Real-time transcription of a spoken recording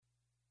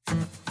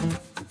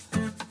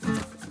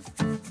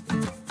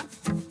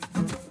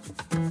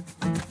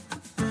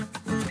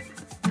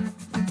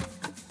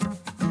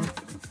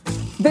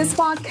This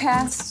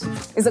podcast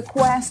is a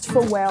quest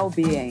for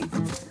well-being,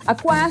 a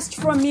quest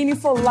for a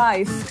meaningful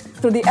life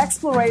through the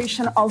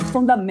exploration of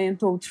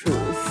fundamental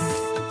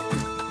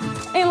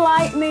truth.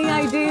 Enlightening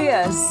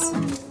ideas,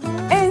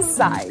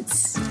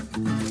 insights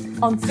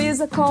on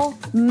physical,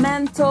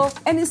 mental,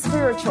 and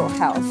spiritual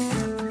health.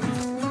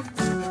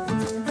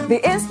 The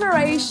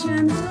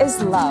inspiration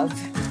is love.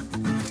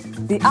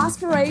 The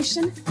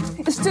aspiration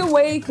is to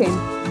awaken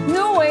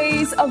new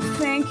ways of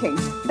thinking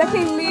that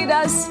can lead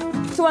us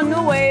to a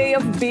new way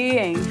of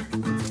being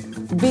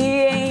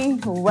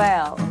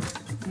well.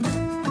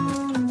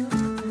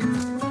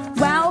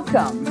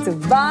 Welcome to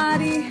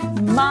Body,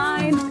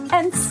 Mind,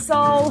 and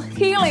Soul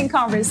Healing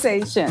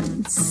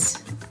Conversations.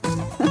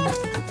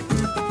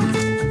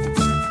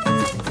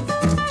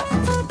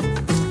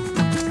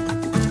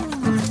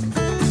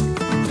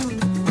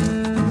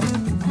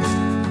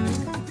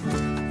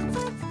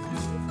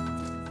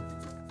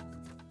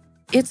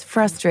 It's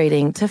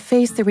frustrating to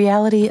face the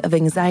reality of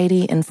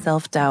anxiety and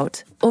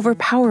self-doubt,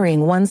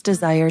 overpowering one's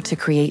desire to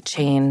create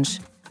change.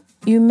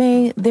 You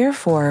may,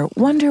 therefore,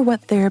 wonder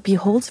what therapy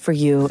holds for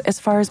you as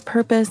far as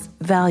purpose,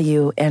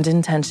 value, and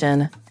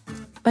intention.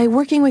 By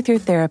working with your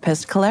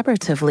therapist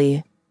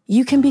collaboratively,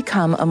 you can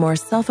become a more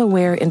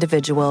self-aware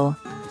individual,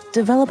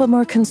 develop a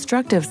more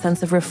constructive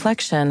sense of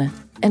reflection,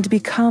 and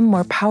become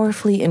more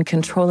powerfully in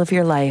control of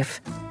your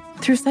life.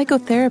 Through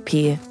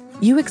psychotherapy,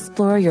 you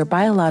explore your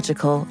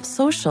biological,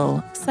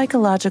 social,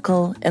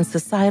 psychological, and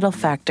societal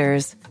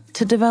factors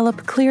to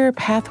develop clearer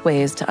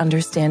pathways to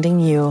understanding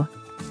you.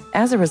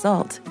 As a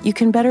result, you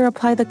can better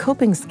apply the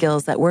coping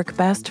skills that work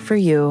best for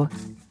you.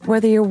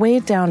 Whether you're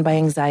weighed down by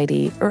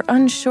anxiety or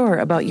unsure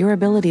about your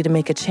ability to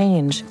make a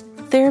change,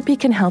 therapy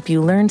can help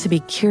you learn to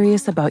be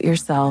curious about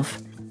yourself.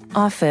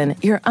 Often,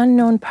 your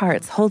unknown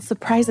parts hold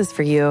surprises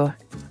for you.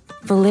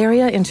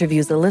 Valeria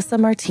interviews Alyssa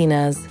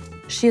Martinez.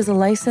 She is a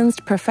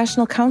licensed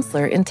professional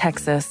counselor in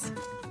Texas.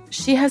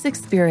 She has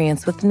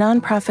experience with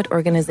nonprofit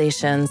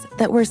organizations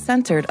that were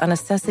centered on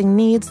assessing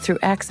needs through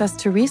access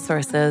to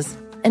resources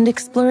and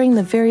exploring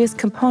the various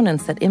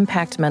components that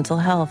impact mental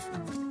health.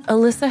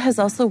 Alyssa has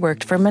also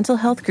worked for mental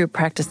health group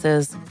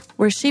practices,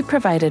 where she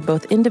provided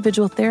both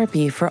individual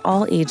therapy for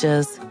all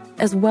ages,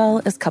 as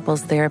well as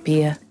couples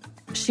therapy.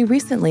 She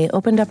recently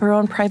opened up her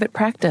own private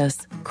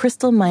practice,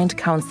 Crystal Mind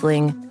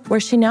Counseling, where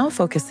she now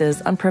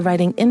focuses on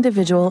providing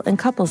individual and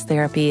couples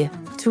therapy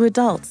to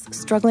adults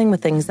struggling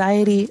with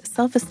anxiety,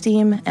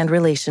 self-esteem, and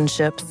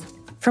relationships.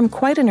 From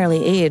quite an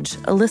early age,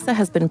 Alyssa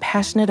has been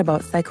passionate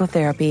about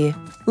psychotherapy,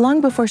 long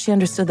before she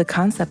understood the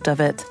concept of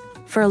it.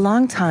 For a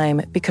long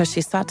time, because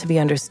she sought to be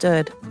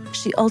understood,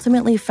 she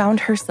ultimately found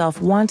herself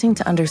wanting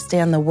to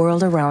understand the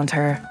world around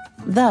her.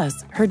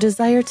 Thus, her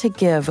desire to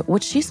give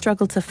what she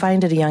struggled to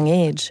find at a young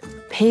age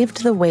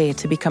paved the way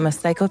to become a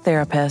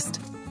psychotherapist.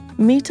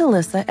 Meet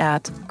Alyssa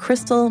at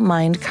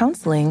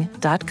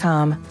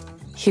crystalmindcounseling.com.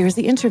 Here's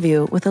the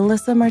interview with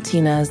Alyssa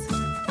Martinez.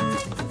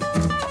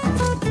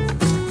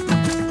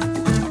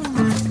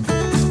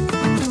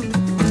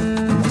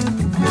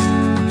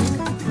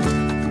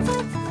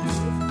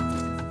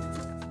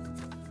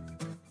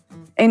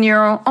 In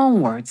your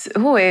own words,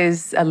 who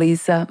is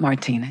Alyssa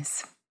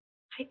Martinez?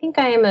 I think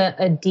I am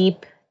a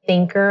deep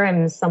thinker.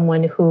 I'm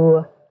someone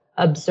who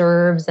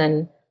observes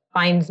and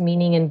finds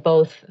meaning in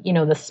both,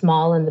 the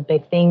small and the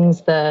big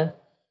things, the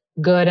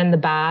good and the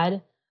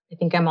bad. I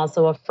think I'm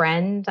also a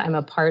friend. I'm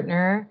a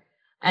partner.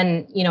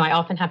 And, I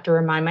often have to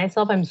remind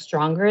myself I'm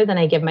stronger than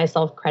I give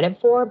myself credit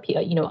for.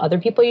 Other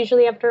people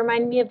usually have to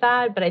remind me of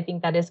that, but I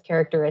think that is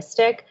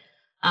characteristic.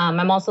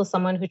 I'm also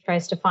someone who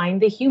tries to find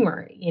the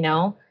humor,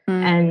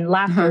 and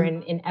laughter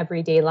in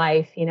everyday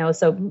life,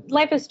 so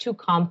life is too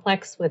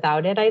complex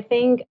without it, I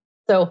think.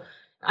 So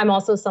I'm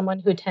also someone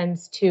who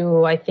tends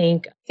to, I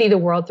think, see the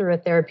world through a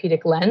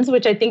therapeutic lens,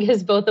 which I think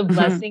is both a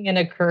blessing and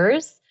a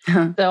curse.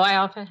 So I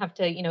often have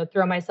to,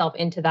 throw myself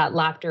into that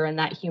laughter and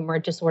that humor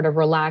to sort of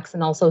relax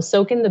and also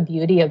soak in the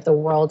beauty of the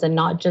world and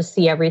not just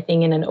see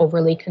everything in an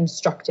overly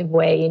constructive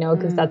way,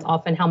 because that's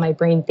often how my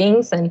brain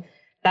thinks. And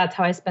that's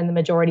how I spend the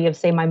majority of,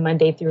 say, my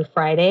Monday through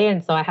Friday.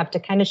 And so I have to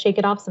kind of shake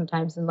it off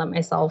sometimes and let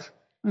myself,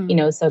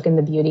 soak in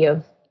the beauty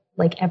of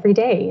like every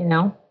day,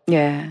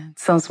 Yeah, it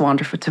sounds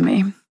wonderful to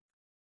me.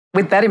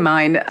 With that in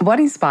mind,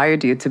 what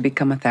inspired you to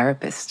become a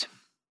therapist?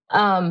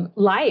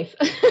 Life.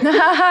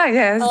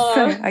 Yes,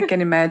 I can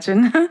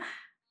imagine.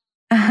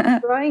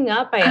 Growing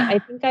up, I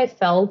think I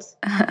felt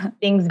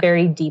things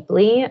very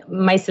deeply.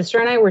 My sister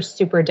and I were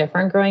super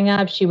different growing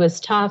up. She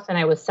was tough and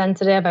I was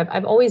sensitive.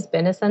 I've always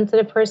been a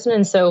sensitive person.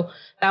 And so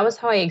that was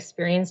how I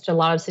experienced a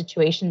lot of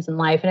situations in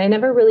life. And I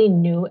never really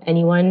knew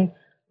anyone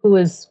who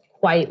was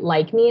quite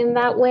like me in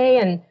that way.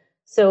 And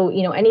so,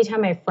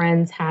 anytime my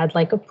friends had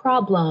like a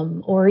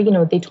problem or,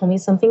 they told me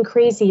something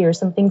crazy or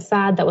something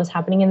sad that was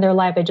happening in their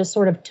life, I just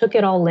sort of took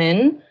it all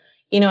in,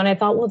 and I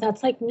thought, well,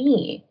 that's like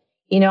me.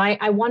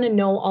 I want to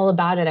know all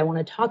about it. I want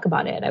to talk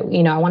about it. I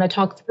want to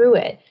talk through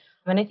it.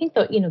 And I think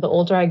that, the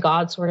older I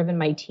got sort of in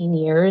my teen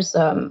years,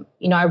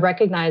 I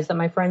recognized that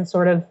my friends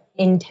sort of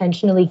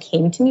intentionally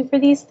came to me for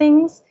these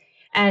things.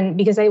 And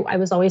because I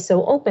was always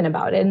so open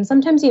about it. And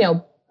sometimes,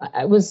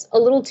 I was a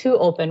little too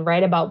open,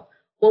 right, about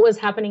what was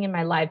happening in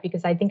my life,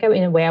 because I think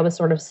in a way I was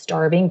sort of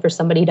starving for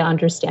somebody to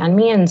understand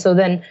me. And so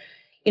then,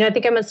 I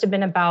think I must have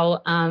been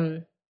about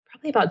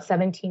probably about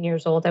 17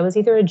 years old. I was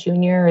either a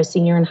junior or a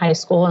senior in high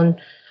school, and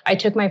I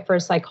took my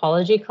first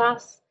psychology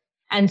class.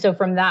 And so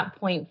from that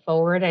point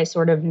forward, I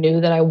sort of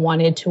knew that I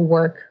wanted to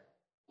work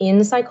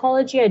in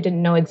psychology. I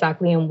didn't know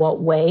exactly in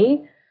what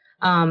way.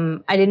 I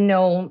didn't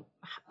know,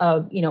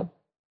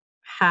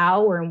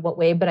 how or in what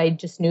way, but I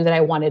just knew that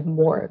I wanted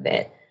more of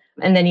it.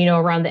 And then,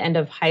 around the end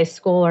of high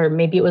school, or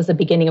maybe it was the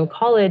beginning of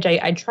college,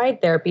 I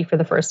tried therapy for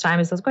the first time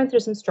as I was going through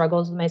some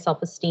struggles with my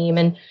self-esteem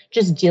and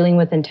just dealing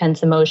with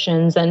intense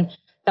emotions. And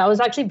that was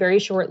actually very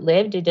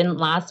short-lived. It didn't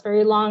last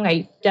very long.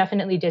 I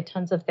definitely did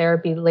tons of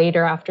therapy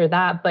later after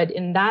that. But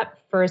in that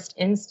first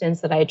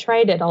instance that I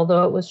tried it,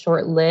 although it was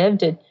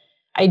short-lived,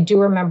 I do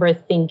remember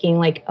thinking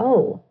like,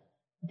 oh,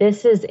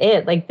 this is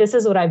it. Like, this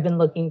is what I've been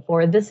looking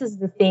for. This is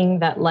the thing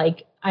that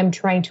I'm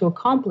trying to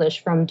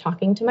accomplish from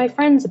talking to my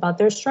friends about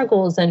their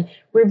struggles and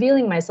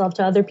revealing myself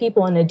to other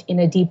people in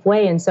a deep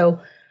way. And so,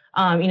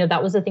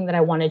 that was the thing that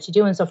I wanted to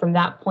do. And so from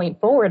that point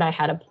forward, I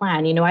had a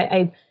plan.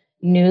 I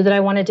knew that I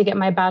wanted to get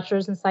my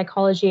bachelor's in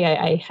psychology.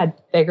 I had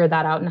figured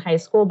that out in high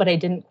school, but I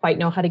didn't quite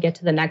know how to get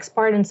to the next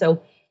part. And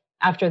so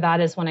after that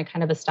is when I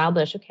kind of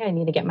established, okay, I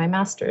need to get my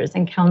master's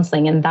in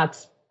counseling. And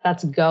that's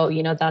go,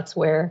 that's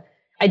where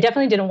I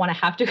definitely didn't want to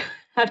have to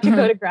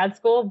go to grad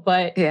school,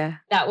 but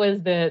that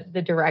was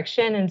the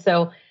direction. And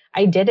so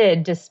I did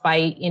it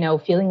despite,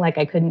 feeling like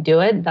I couldn't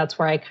do it. That's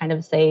where I kind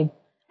of say,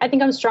 I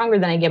think I'm stronger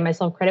than I give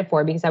myself credit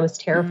for, because I was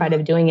terrified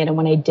of doing it. And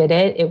when I did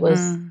it, it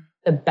was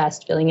the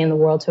best feeling in the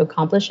world to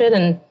accomplish it,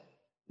 and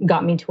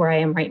got me to where I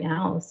am right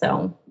now.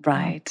 So,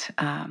 right.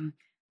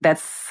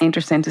 That's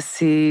interesting to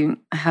see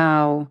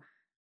how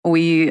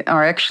we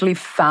are actually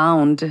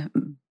found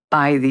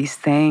by these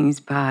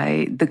things,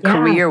 by the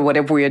career,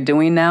 whatever we are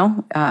doing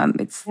now.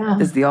 It's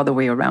the other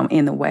way around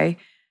in a way.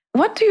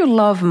 What do you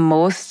love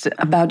most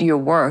about your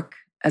work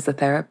as a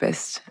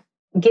therapist?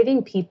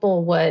 Giving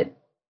people what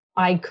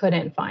I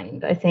couldn't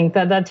find. I think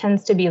that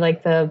tends to be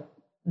like the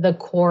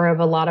core of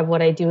a lot of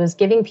what I do, is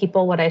giving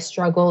people what I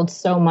struggled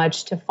so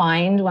much to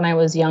find when I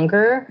was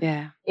younger,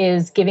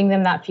 is giving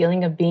them that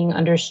feeling of being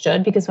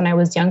understood. Because when I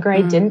was younger,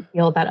 I didn't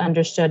feel that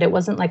understood. It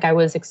wasn't like I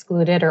was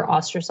excluded or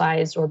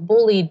ostracized or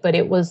bullied, but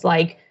it was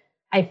like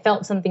I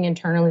felt something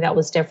internally that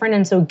was different.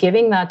 And so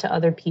giving that to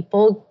other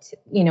people,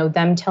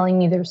 them telling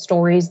me their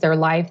stories, their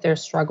life, their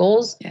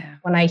struggles,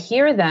 when I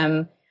hear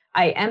them,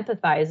 I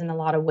empathize in a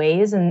lot of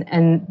ways.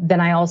 And then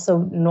I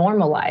also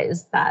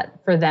normalize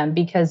that for them,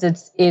 because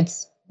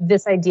it's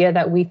this idea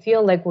that we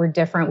feel like we're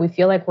different. We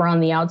feel like we're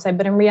on the outside,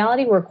 but in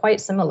reality, we're quite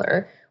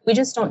similar. We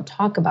just don't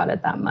talk about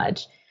it that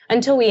much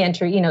until we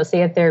enter,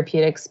 say a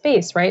therapeutic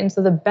space, right? And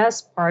so the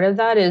best part of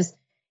that is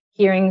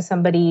hearing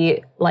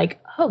somebody like,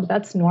 oh,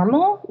 that's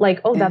normal.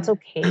 Like, oh, that's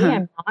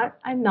okay.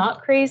 I'm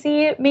not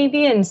crazy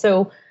maybe. And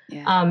so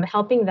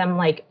helping them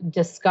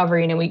discover,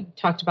 we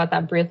talked about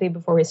that briefly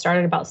before we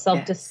started about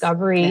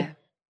self-discovery,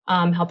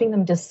 helping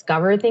them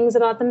discover things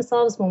about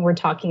themselves when we're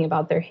talking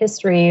about their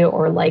history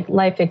or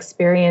life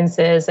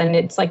experiences. And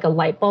it's like a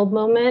light bulb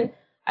moment.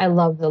 I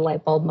love the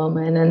light bulb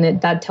moment.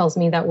 And that tells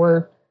me that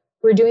we're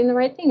doing the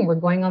right thing. We're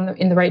going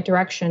in the right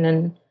direction,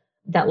 and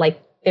that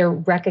they're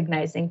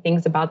recognizing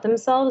things about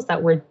themselves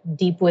that were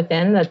deep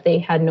within that they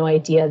had no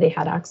idea they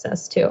had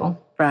access to.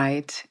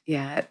 Right.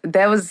 Yeah.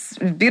 That was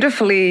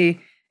beautifully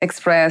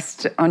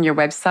expressed on your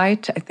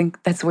website. I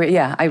think that's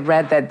where, I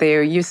read that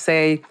there. You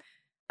say,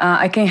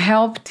 I can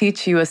help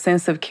teach you a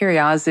sense of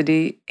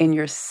curiosity in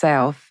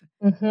yourself.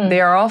 Mm-hmm.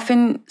 They are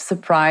often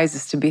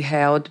surprises to be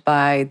held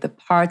by the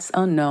parts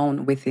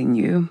unknown within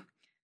you.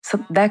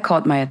 So that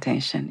caught my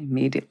attention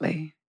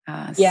immediately.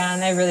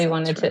 And I really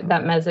wanted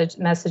that message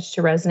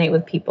to resonate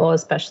with people,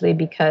 especially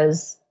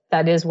because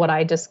that is what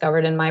I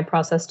discovered in my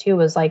process too,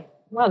 was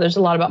wow, there's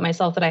a lot about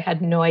myself that I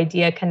had no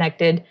idea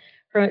connected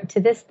to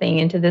this thing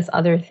and to this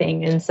other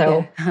thing. And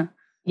so,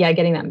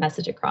 getting that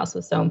message across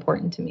was so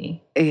important to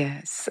me.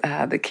 Yes,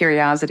 the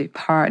curiosity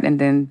part, and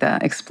then the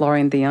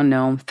exploring the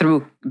unknown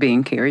through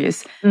being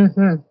curious.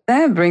 Mm-hmm.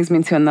 That brings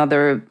me to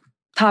another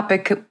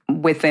topic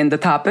within the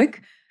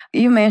topic.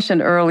 You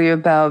mentioned earlier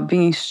about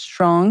being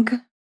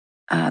strong.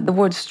 The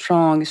word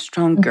strong,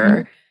 stronger.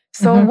 Mm-hmm.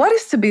 So what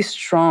is to be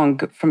strong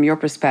from your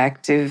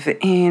perspective,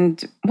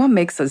 and what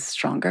makes us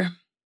stronger?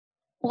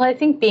 Well, I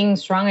think being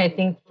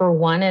strong, for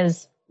one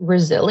is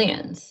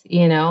resilience,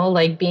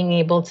 being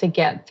able to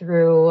get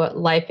through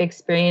life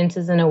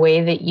experiences in a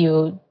way that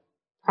you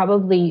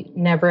probably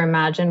never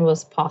imagined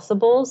was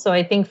possible. So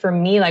I think for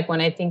me, when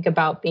I think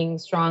about being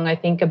strong, I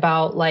think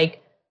about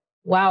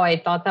wow, I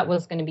thought that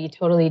was going to be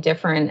totally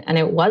different and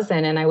it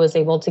wasn't, and I was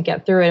able to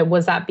get through it.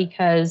 Was that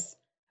because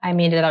I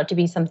made it out to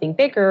be something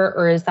bigger,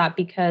 or is that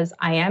because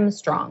I am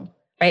strong,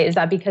 right? Is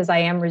that because I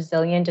am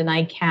resilient and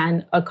I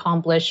can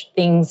accomplish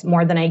things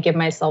more than I give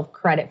myself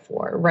credit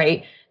for,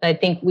 right? I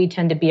think we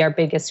tend to be our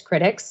biggest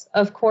critics,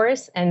 of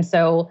course. And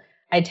so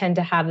I tend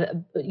to have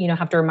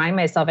to remind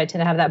myself, I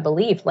tend to have that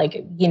belief,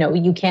 like,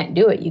 you can't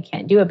do it. You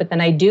can't do it. But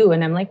then I do.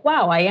 And I'm like,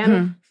 wow, I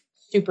am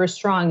super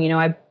strong.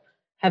 I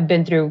have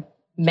been through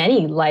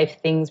many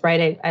life things,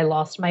 right? I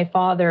lost my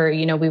father.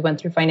 We went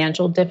through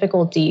financial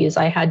difficulties.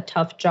 I had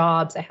tough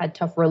jobs. I had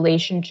tough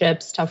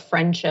relationships, tough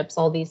friendships,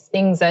 all these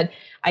things that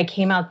I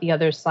came out the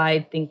other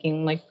side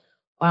thinking like,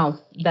 wow,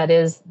 that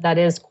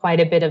is quite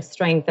a bit of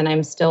strength. And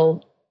I'm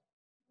still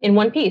in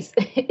one piece,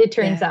 it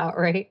turns out,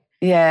 right?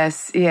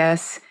 Yes,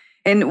 yes.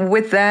 And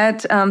with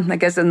that, I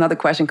guess another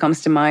question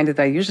comes to mind that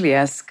I usually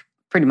ask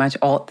pretty much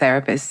all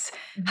therapists.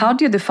 How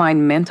do you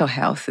define mental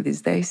health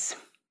these days?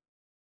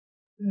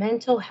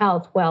 Mental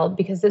health, well,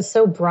 because it's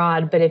so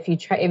broad, but if you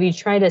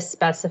try to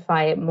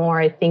specify it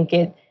more, I think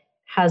it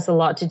has a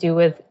lot to do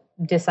with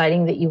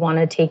deciding that you want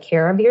to take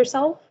care of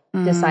yourself,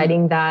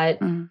 deciding that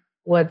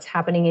what's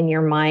happening in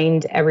your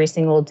mind every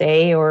single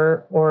day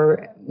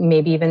or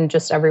maybe even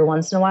just every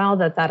once in a while,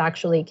 that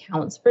actually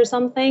counts for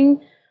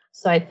something.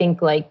 So I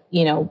think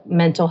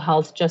mental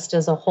health just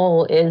as a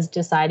whole is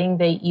deciding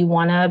that you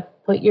want to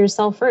put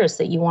yourself first,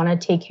 that you want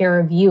to take care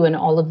of you and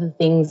all of the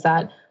things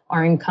that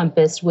are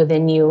encompassed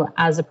within you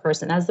as a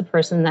person, as the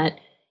person that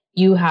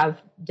you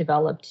have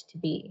developed to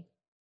be.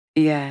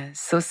 Yeah.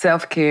 So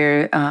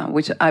self-care,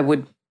 which I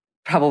would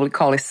probably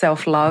call it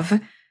self-love,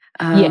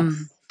 Yes.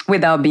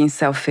 without being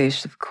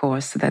selfish, of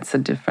course. That's a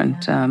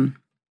different,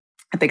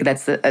 I think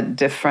that's a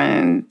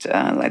different,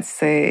 let's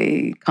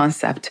say,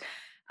 concept.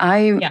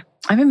 I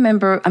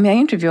remember, I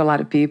interview a lot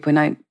of people and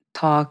I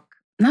talk,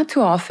 not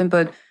too often,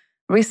 but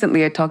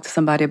recently I talked to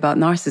somebody about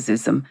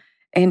narcissism.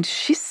 And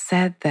she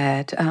said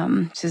that,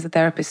 she's a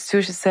therapist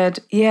too, she said,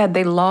 yeah,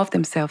 they love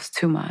themselves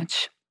too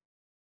much.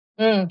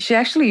 She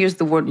actually used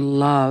the word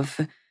love.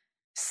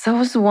 So I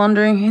was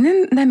wondering, and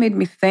then that made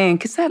me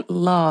think, is that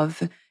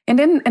love? And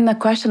the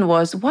question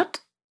was, what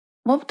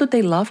do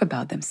they love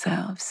about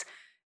themselves?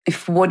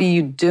 If what are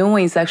you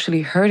doing is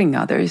actually hurting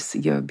others,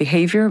 your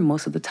behavior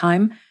most of the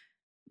time.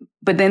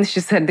 But then she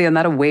said they're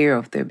not aware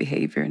of their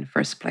behavior in the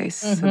first place.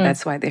 So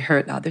that's why they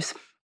hurt others.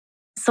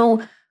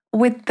 So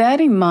with that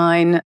in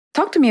mind,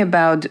 talk to me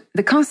about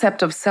the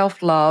concept of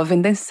self-love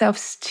and then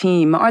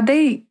self-esteem. Are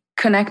they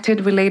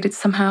connected, related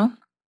somehow?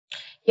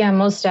 Yeah,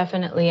 most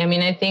definitely.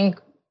 I think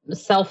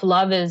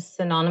self-love is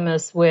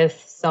synonymous with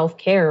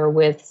self-care,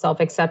 with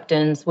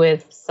self-acceptance,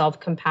 with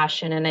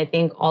self-compassion. And I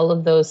think all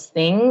of those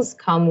things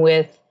come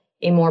with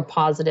a more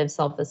positive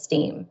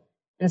self-esteem.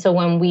 And so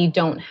when we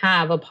don't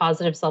have a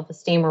positive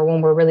self-esteem, or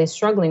when we're really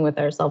struggling with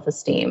our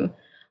self-esteem,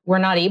 we're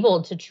not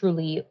able to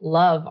truly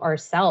love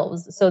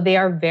ourselves. So they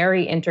are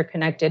very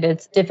interconnected.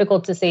 It's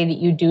difficult to say that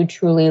you do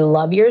truly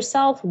love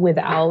yourself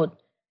without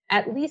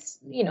at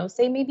least,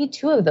 say maybe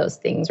two of those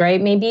things, right?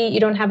 Maybe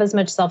you don't have as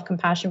much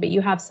self-compassion, but you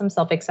have some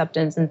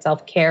self-acceptance and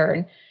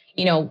self-care.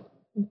 And,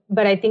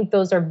 but I think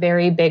those are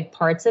very big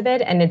parts of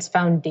it. And it's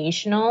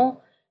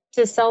foundational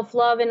to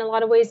self-love in a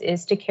lot of ways,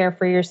 is to care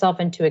for yourself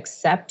and to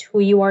accept who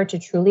you are, to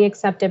truly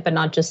accept it, but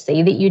not just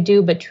say that you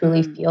do, but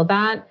truly feel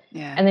that.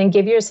 Yeah. And then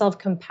give yourself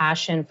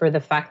compassion for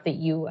the fact that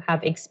you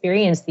have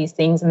experienced these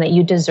things and that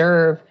you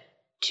deserve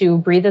to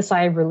breathe a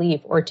sigh of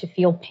relief, or to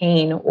feel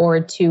pain, or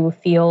to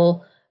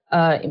feel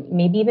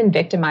maybe even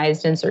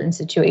victimized in certain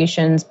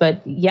situations.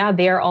 But yeah,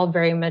 they are all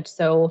very much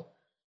so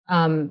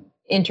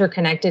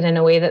interconnected in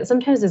a way that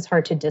sometimes it's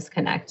hard to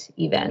disconnect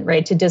even,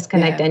 right? To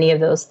disconnect any of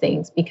those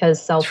things,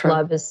 because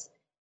self-love is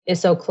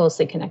so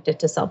closely connected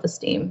to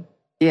self-esteem.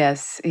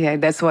 Yes. Yeah,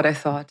 that's what I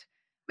thought.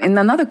 And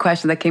another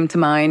question that came to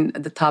mind,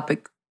 the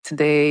topic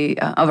today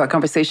of our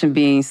conversation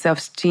being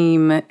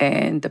self-esteem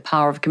and the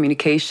power of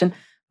communication,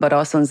 but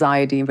also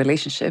anxiety in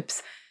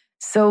relationships.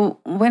 So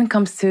when it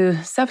comes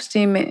to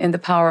self-esteem and the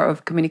power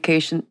of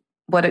communication,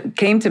 what it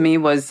came to me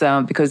was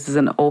because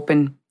it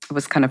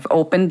was kind of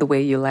open the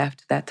way you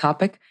left that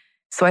topic.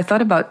 So I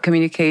thought about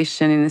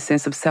communication in the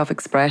sense of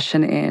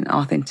self-expression and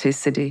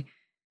authenticity.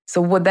 So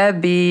would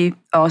that be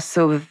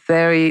also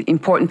very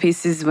important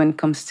pieces when it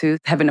comes to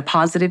having a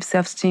positive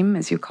self-esteem,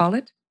 as you call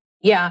it?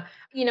 Yeah,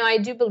 I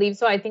do believe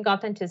so. I think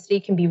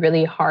authenticity can be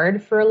really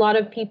hard for a lot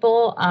of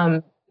people.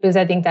 Because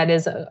I think that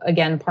is,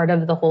 again, part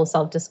of the whole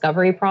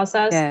self-discovery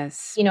process.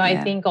 Yes. I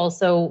think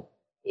also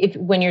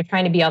when you're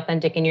trying to be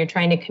authentic and you're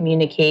trying to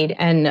communicate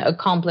and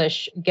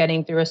accomplish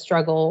getting through a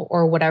struggle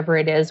or whatever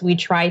it is, we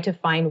try to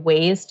find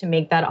ways to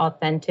make that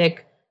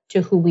authentic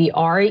to who we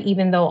are,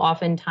 even though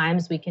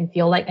oftentimes I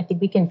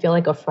think we can feel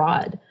like a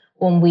fraud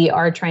when we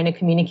are trying to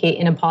communicate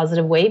in a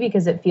positive way,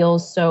 because it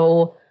feels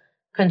so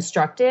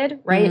constructed,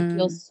 right? It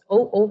feels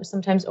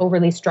sometimes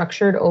overly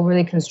structured,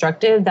 overly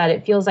constructive, that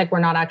it feels like we're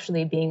not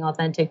actually being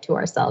authentic to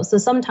ourselves. So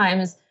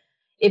sometimes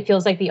it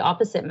feels like the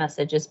opposite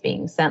message is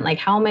being sent. Like,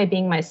 how am I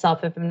being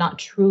myself if I'm not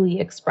truly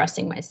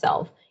expressing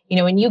myself?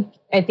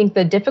 I think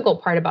the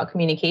difficult part about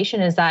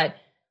communication is that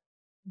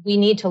we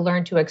need to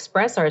learn to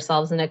express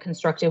ourselves in a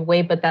constructive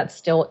way, but that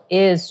still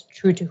is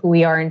true to who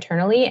we are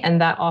internally.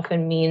 And that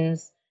often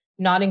means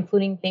not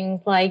including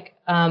things like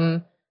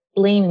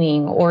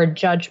blaming or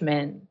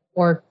judgment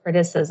or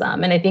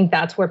criticism. And I think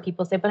that's where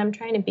people say, but I'm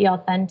trying to be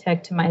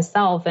authentic to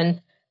myself. And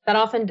that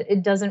often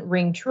it doesn't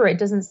ring true. It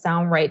doesn't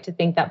sound right to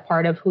think that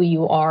part of who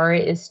you are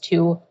is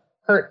to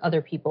hurt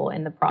other people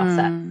in the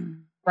process.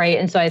 Right.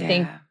 And so I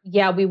think,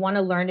 we want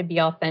to learn to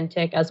be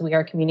authentic as we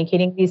are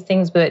communicating these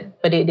things, but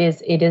it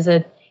is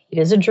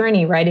a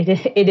journey, right?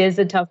 It is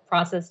a tough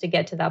process to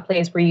get to that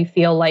place where you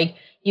feel like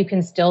you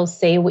can still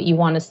say what you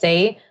want to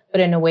say, but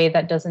in a way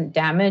that doesn't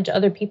damage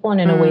other people and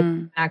in a way that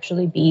can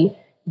actually be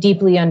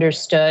deeply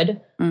understood,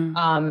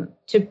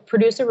 to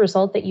produce a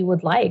result that you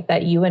would like,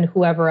 that you and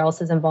whoever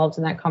else is involved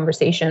in that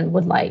conversation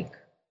would like.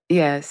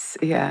 Yes.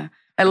 Yeah.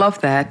 I love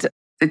that.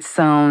 It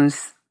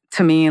sounds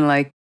to me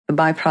like the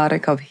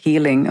byproduct of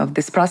healing, of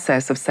this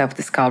process of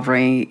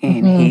self-discovery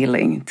and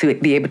healing, to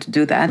be able to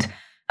do that,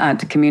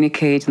 to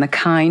communicate in a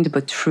kind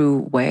but true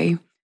way.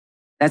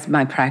 That's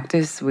my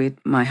practice with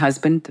my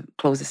husband, the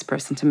closest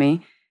person to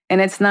me. And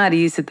it's not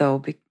easy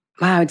though.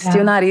 It's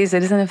still not easy.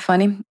 Isn't it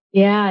funny?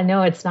 Yeah,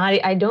 no, it's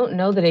not. I don't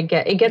know that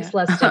it gets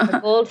less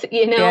difficult,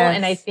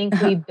 and I think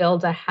we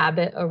build a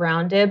habit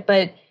around it,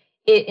 but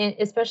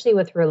especially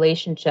with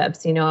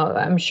relationships,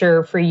 I'm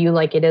sure for you,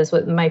 like it is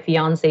with my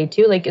fiance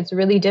too, like it's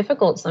really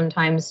difficult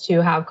sometimes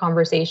to have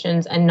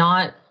conversations and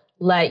not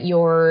let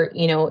your,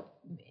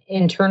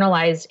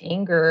 internalized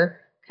anger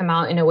come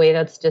out in a way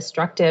that's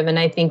destructive. And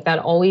I think that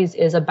always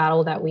is a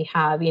battle that we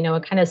have,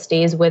 it kind of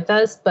stays with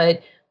us,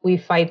 but we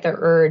fight the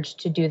urge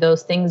to do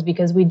those things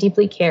because we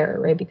deeply care,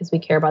 right? Because we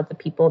care about the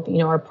people,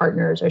 our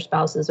partners, our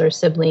spouses, our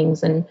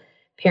siblings and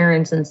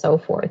parents and so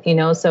forth,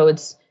 so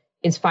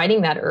it's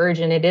fighting that urge.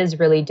 And it is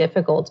really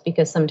difficult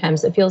because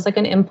sometimes it feels like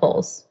an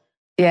impulse.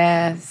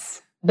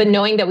 Yes. But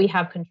knowing that we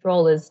have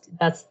control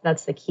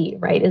that's the key,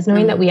 right? Is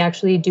knowing that we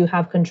actually do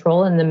have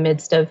control in the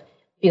midst of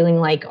feeling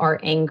like our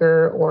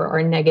anger or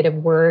our negative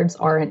words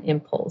are an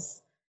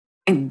impulse.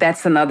 And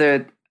that's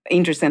another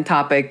interesting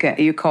topic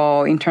you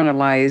call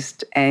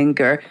internalized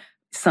anger.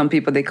 Some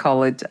people, they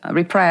call it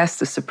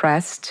repressed or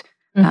suppressed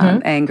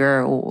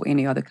anger or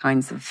any other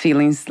kinds of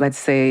feelings, let's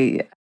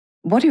say.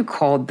 What do you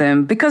call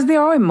them? Because they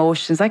are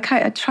emotions. I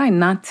try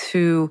not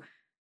to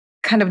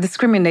kind of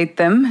discriminate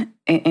them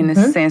in a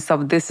sense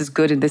of this is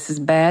good and this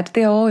is bad.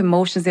 They're all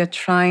emotions. They're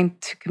trying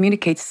to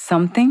communicate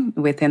something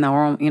within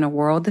our own inner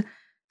world.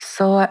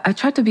 So I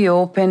try to be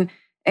open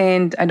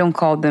and I don't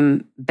call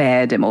them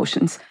bad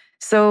emotions.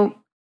 So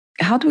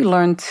how do we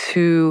learn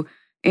to,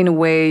 in a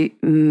way,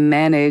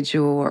 manage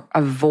or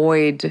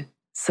avoid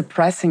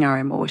suppressing our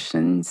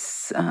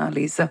emotions,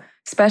 Lisa?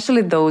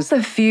 Especially those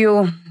that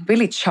feel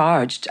really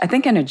charged, I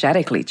think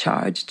energetically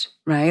charged,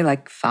 right?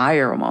 Like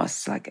fire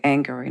almost, like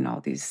anger and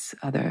all these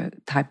other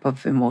type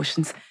of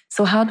emotions.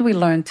 So how do we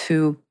learn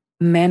to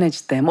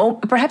manage them or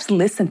perhaps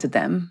listen to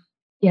them?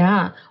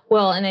 Yeah.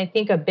 Well, and I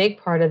think a big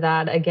part of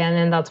that, again,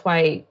 and that's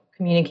why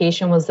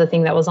communication was the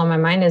thing that was on my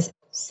mind, is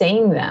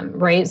saying them,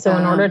 right? So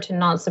in order to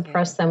not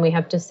suppress them, we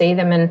have to say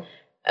them. And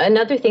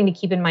another thing to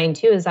keep in mind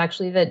too is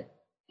actually that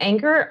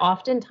anger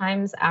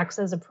oftentimes acts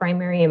as a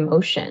primary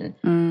emotion.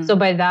 So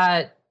by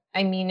that,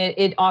 I mean,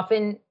 it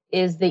often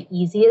is the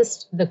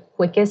easiest, the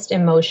quickest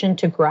emotion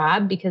to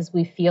grab because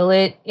we feel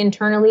it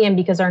internally and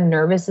because our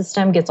nervous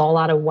system gets all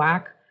out of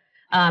whack.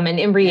 And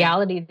in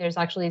reality, there's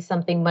actually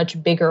something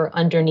much bigger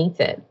underneath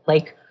it,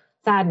 like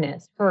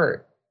sadness,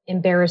 hurt,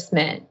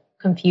 embarrassment,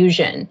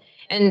 confusion.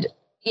 And,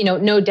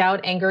 no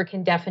doubt anger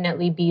can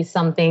definitely be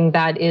something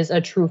that is a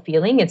true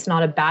feeling. It's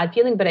not a bad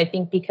feeling, but I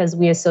think because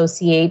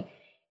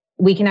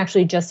we can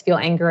actually just feel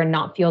anger and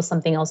not feel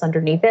something else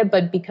underneath it.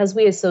 But because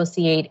we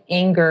associate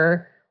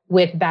anger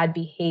with bad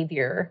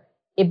behavior,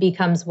 it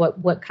becomes what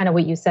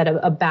you said,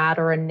 a bad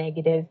or a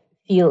negative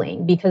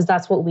feeling, because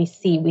that's what we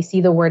see. We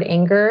see the word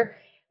anger.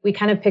 We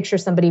kind of picture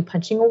somebody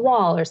punching a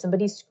wall or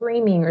somebody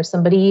screaming or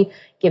somebody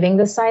giving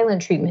the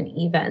silent treatment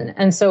even.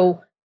 And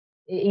so,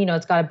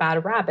 it's got a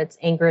bad rap.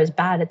 Anger is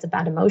bad. It's a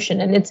bad emotion.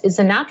 And it's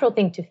a natural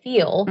thing to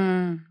feel,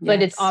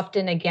 but it's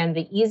often, again,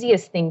 the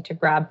easiest thing to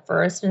grab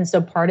first. And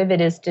so part of it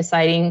is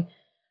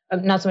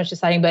not so much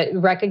deciding, but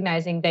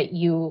recognizing that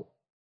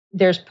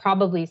there's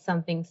probably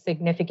something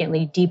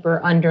significantly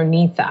deeper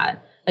underneath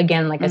that.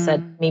 Again, like I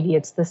said, maybe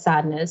it's the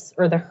sadness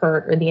or the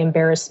hurt or the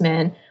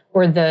embarrassment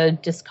or the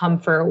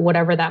discomfort,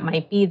 whatever that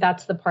might be.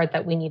 That's the part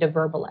that we need to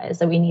verbalize,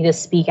 that we need to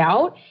speak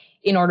out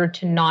in order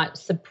to not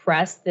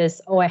suppress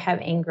this, I have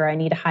anger, I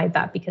need to hide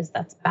that because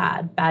that's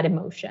bad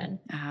emotion.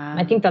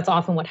 I think that's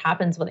often what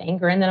happens with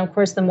anger. And then, of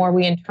course, the more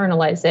we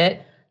internalize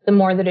it, the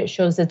more that it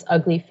shows its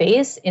ugly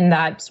face in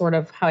that sort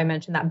of, how I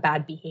mentioned, that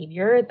bad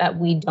behavior that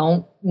we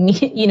don't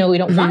need, we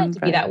don't want it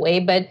to be that way,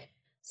 but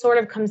sort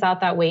of comes out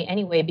that way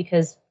anyway,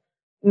 because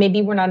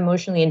maybe we're not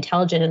emotionally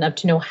intelligent enough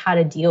to know how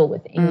to deal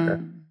with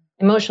anger.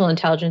 Emotional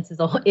intelligence is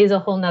a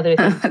whole nother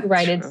thing,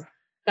 right? It's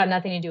got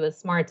nothing to do with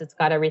smarts. It's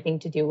got everything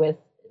to do with,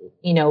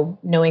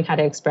 knowing how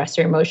to express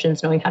your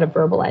emotions, knowing how to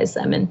verbalize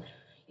them and,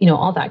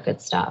 all that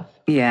good stuff.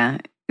 Yeah,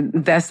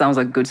 that sounds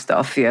like good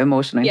stuff. Yeah,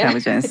 emotional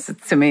intelligence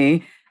to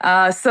me.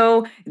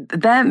 So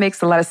that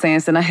makes a lot of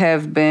sense. And I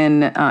have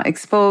been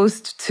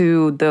exposed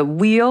to the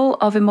wheel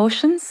of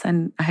emotions.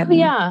 And I had,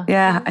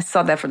 I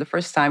saw that for the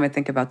first time, I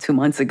think about 2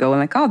 months ago. And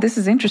like, oh, this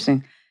is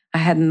interesting. I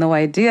had no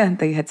idea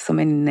they had so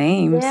many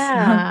names.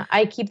 Yeah,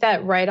 I keep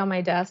that right on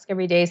my desk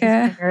every day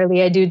since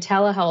primarily I do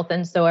telehealth.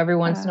 And so every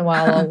once in a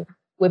while I'll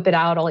whip it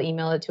out, I'll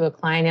email it to a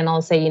client and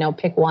I'll say,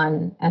 pick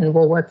one and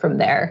we'll work from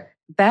there.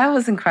 That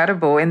was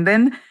incredible. And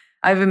then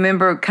I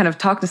remember kind of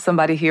talking to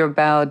somebody here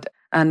about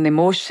an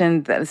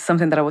emotion, that is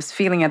something that I was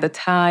feeling at the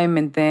time.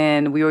 And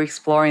then we were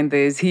exploring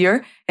this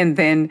here. And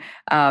then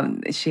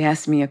she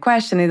asked me a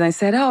question and I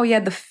said, oh yeah,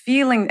 the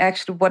feeling,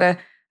 actually what I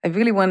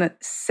really want to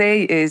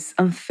say is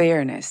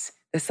unfairness.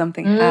 That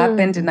something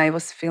happened and I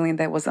was feeling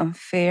that was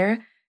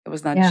unfair. It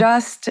was not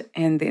just,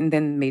 and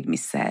then made me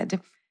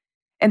sad.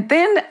 And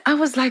then I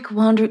was like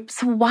wondering,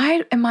 so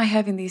why am I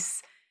having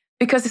this?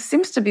 Because it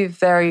seems to be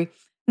very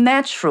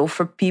natural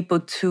for people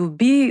to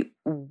be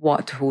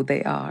who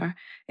they are.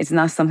 It's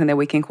not something that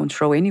we can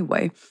control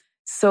anyway.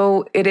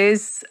 So it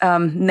is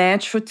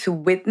natural to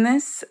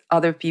witness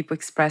other people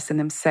expressing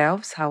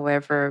themselves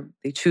however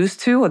they choose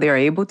to or they are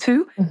able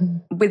to,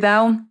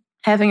 without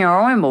having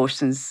our own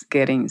emotions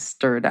getting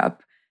stirred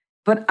up.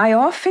 But I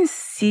often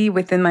see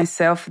within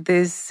myself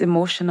this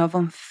emotion of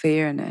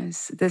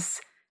unfairness, this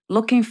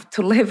looking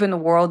to live in a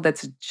world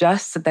that's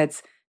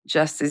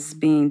justice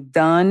being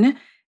done.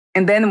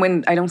 And then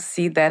when I don't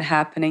see that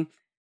happening,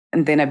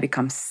 and then I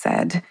become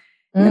sad.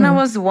 And then I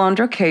was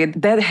wondering, okay,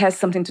 that has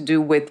something to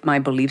do with my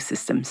belief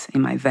systems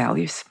and my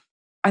values.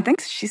 I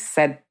think she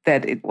said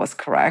that it was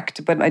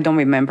correct, but I don't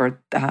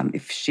remember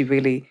if she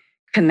really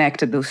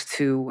connected those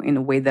two in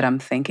a way that I'm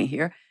thinking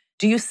here.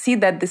 Do you see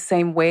that the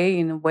same way,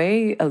 in a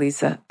way,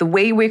 Elisa? The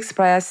way we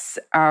express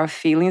our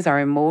feelings, our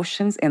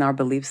emotions, and our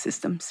belief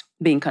systems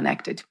being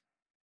connected?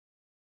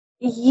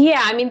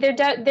 Yeah, I mean,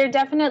 they're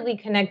definitely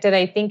connected.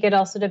 I think it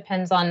also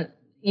depends on,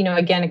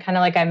 again, kind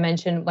of like I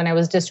mentioned when I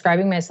was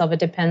describing myself, it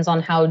depends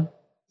on how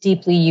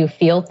deeply you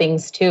feel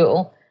things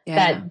too. Yeah.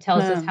 That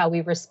tells us how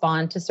we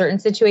respond to certain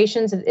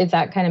situations, if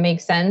that kind of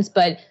makes sense.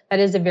 But that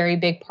is a very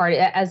big part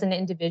as an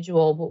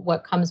individual,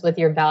 what comes with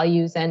your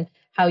values and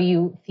how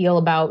you feel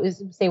about,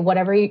 say,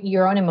 whatever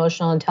your own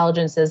emotional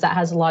intelligence is, that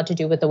has a lot to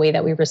do with the way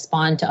that we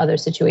respond to other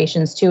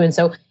situations too. And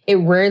so it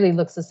rarely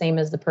looks the same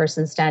as the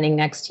person standing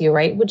next to you,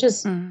 right? Which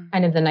is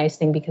kind of the nice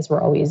thing because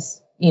we're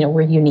always,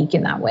 we're unique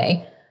in that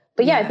way.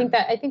 But yeah, I think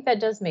that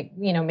does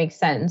make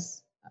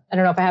sense. I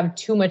don't know if I have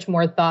too much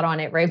more thought on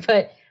it, right?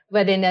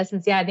 But in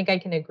essence, yeah, I think I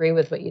can agree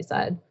with what you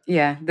said.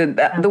 Yeah,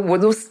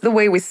 the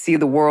way we see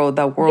the world,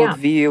 our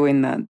worldview,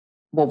 and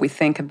what we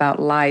think about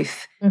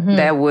life,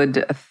 that would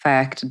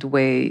affect the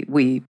way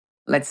we,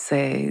 let's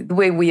say, the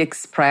way we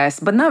express,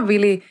 but not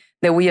really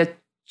that we are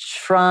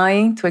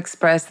trying to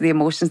express the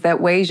emotions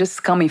that way,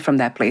 just coming from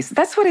that place.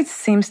 That's what it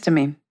seems to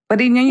me. But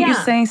you're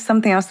saying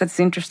something else that's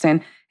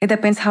interesting. It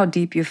depends how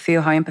deep you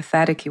feel, how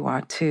empathetic you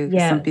are too.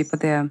 Yes. Some people,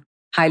 they're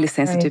highly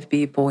sensitive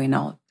people and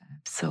all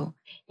that. So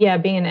yeah,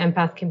 being an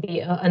empath can be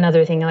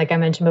another thing. Like I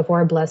mentioned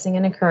before, a blessing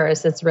and a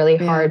curse. It's really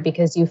hard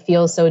because you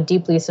feel so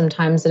deeply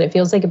sometimes that it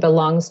feels like it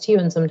belongs to you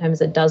and sometimes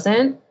it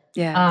doesn't.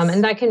 Yes.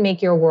 And that can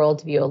make your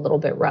worldview a little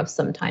bit rough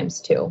sometimes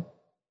too.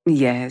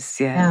 Yes,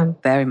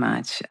 very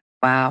much.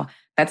 Wow,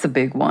 that's a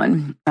big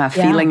one.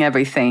 Feeling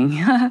everything,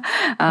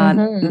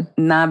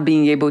 not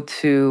being able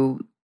to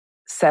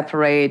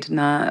separate,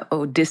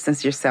 or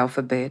distance yourself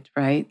a bit,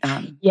 right?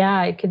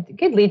 It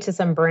could lead to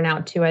some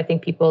burnout too. I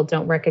think people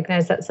don't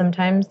recognize that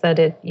sometimes, that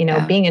it,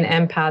 being an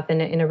empath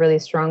in a really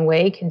strong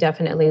way can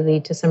definitely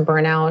lead to some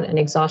burnout and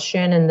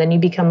exhaustion. And then you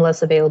become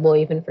less available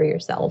even for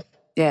yourself.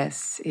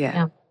 Yes.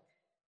 Yeah.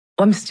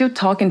 Well, I'm still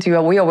talking to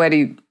you. We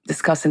already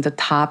discussing the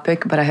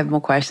topic, but I have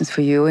more questions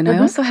for you. And I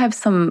also have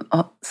some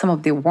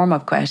of the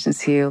warm-up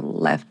questions here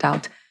left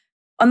out.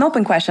 An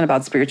open question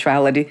about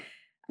spirituality.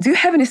 Do you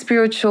have any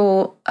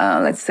spiritual,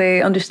 let's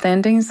say,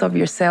 understandings of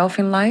yourself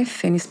in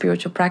life? Any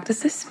spiritual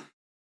practices?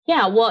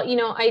 Yeah, well,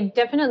 I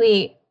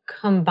definitely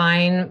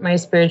combine my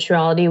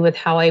spirituality with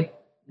how I,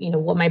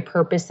 what my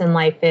purpose in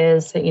life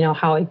is,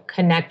 how I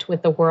connect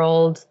with the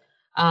world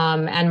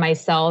and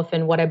myself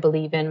and what I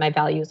believe in, my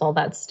values, all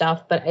that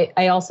stuff. But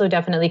I also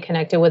definitely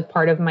connected with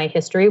part of my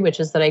history, which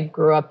is that I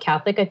grew up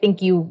Catholic. I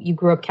think you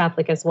grew up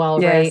Catholic as well,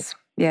 right?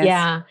 Yes.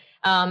 Yeah.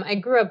 I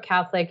grew up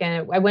Catholic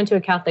and I went to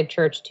a Catholic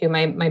church too.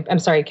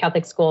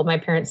 Catholic school. My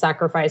parents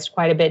sacrificed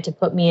quite a bit to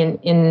put me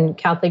in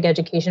Catholic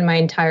education my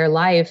entire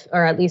life,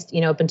 or at least,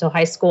 up until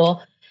high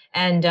school.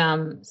 And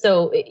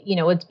so,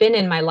 it's been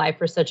in my life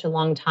for such a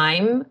long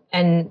time.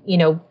 And,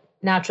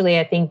 naturally,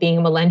 I think being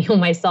a millennial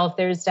myself,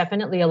 there's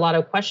definitely a lot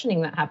of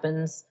questioning that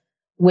happens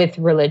with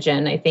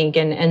religion, I think,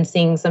 and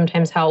seeing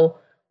sometimes how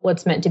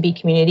what's meant to be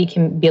community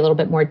can be a little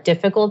bit more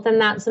difficult than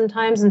that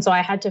sometimes. And so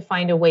I had to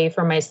find a way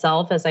for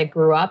myself as I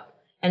grew up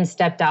and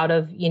stepped out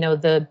of,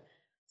 the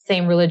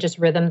same religious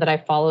rhythm that I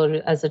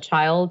followed as a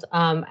child.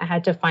 I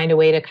had to find a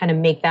way to kind of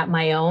make that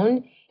my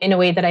own in a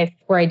way that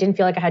where I didn't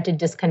feel like I had to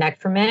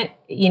disconnect from it.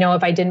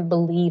 If I didn't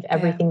believe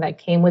everything that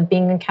came with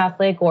being a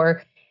Catholic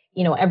or,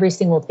 every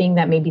single thing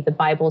that maybe the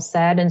Bible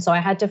said. And so I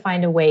had to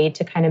find a way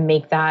to kind of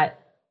make that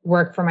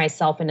work for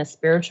myself in a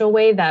spiritual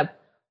way that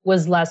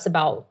was less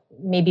about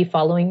maybe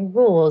following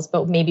rules,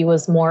 but maybe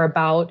was more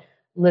about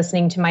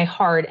listening to my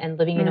heart and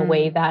living in a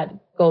way that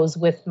goes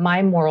with my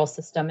moral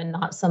system and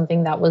not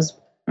something that was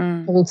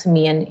told to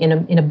me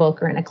in a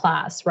book or in a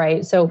class,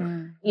 right? So,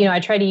 I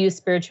try to use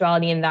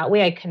spirituality in that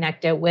way. I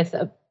connect it with,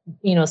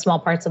 small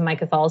parts of my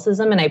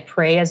Catholicism, and I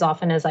pray as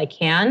often as I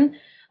can.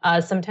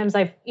 Sometimes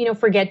I,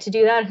 forget to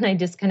do that, and I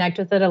disconnect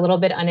with it a little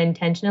bit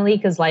unintentionally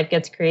because life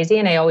gets crazy.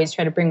 And I always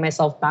try to bring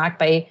myself back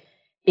by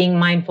being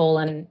mindful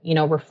and,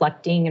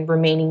 reflecting and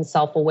remaining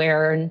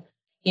self-aware and,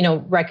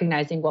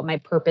 recognizing what my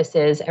purpose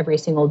is every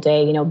single day,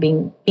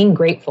 being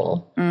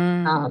grateful,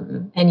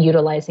 and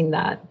utilizing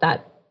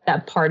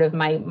that part of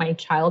my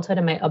childhood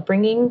and my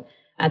upbringing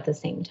at the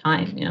same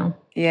time.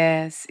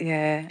 Yes.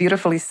 Yeah.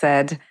 Beautifully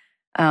said.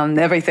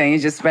 Everything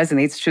just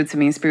resonates true to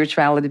me.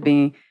 Spirituality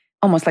being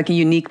almost like a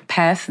unique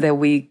path that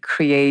we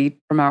create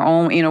from our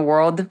own inner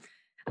world.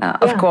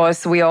 Of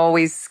course, we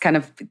always kind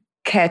of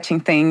catching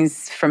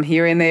things from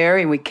here and there,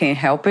 and we can't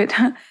help it.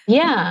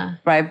 Yeah.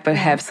 Right? But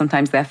have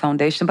sometimes that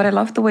foundation. But I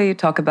love the way you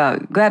talk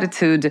about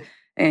gratitude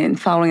and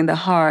following the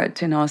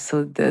heart, and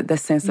also the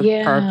sense of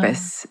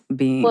purpose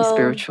being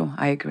spiritual.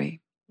 I agree.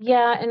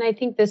 Yeah. And I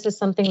think this is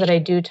something that I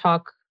do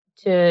talk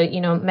to,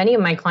 many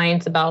of my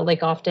clients about.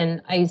 Like,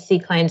 often I see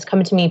clients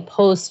come to me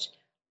post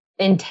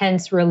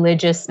intense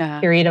religious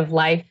period of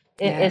life,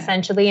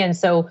 essentially. And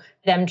so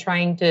them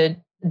trying to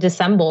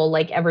dissemble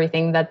like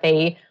everything that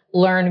they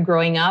learned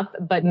growing up,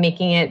 but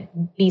making it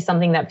be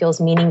something that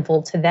feels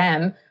meaningful to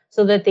them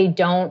so that they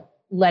don't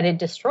let it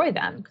destroy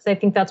them. Because I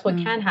think that's what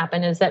can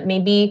happen, is that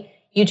maybe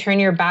you turn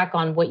your back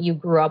on what you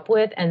grew up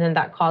with, and then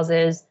that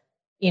causes,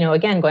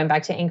 again, going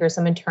back to anger,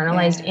 some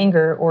internalized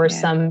anger or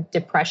some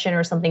depression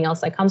or something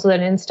else that comes with it.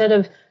 And instead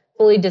of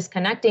fully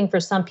disconnecting, for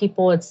some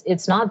people,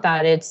 it's not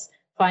that, it's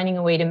finding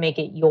a way to make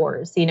it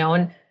yours,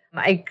 and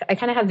I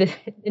kind of have this,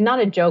 not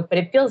a joke, but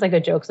it feels like a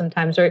joke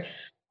sometimes, where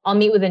I'll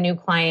meet with a new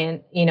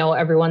client,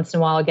 every once in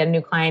a while I'll get a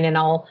new client and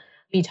I'll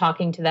be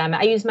talking to them.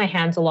 I use my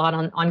hands a lot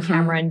on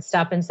camera and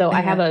stuff. And so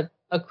I have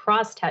a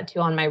cross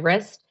tattoo on my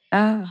wrist.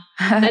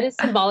 That is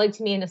symbolic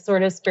to me in a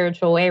sort of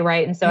spiritual way,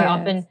 right? And so I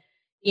often,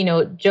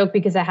 joke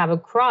because I have a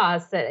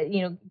cross that,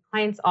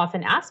 clients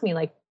often ask me,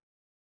 like,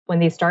 when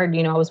they start,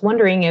 I was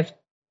wondering if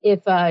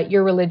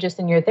you're religious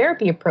in your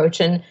therapy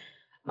approach. And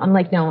I'm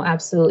like, no,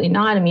 absolutely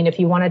not. I mean, if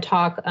you want to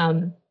talk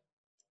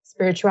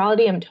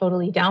spirituality, I'm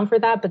totally down for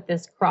that. But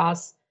this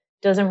cross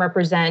doesn't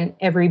represent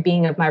every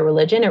being of my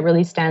religion. It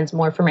really stands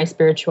more for my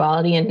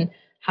spirituality and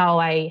how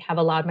I have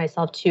allowed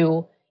myself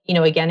to,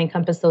 again,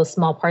 encompass those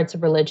small parts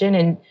of religion.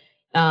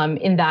 And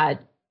in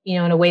that,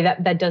 in a way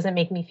that doesn't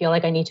make me feel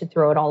like I need to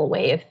throw it all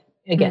away, if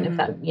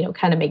that,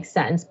 kind of makes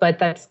sense. But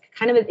that's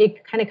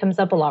it kind of comes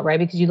up a lot, right?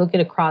 Because you look at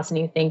a cross and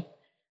you think,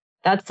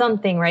 that's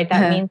something, right?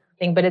 That means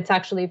something, but it's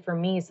actually, for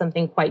me,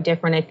 something quite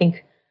different. I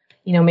think,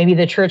 maybe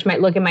the church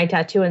might look at my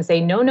tattoo and say,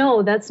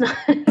 no, that's not,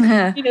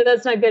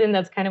 that's not good. And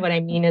that's kind of what I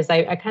mean, is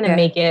I kind of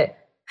make it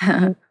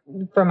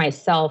for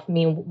myself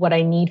mean what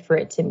I need for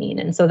it to mean.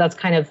 And so that's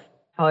kind of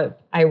how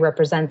I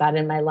represent that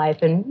in my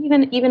life, and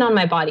even on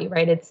my body,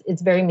 right?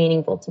 It's very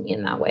meaningful to me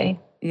in that way.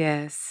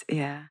 Yes.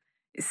 Yeah.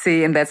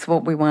 See, and that's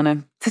what we want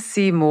to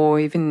see more,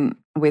 even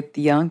with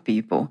young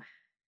people.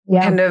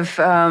 Yeah. Kind of,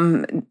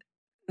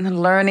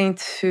 learning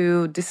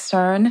to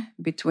discern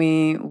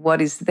between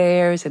what is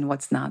theirs and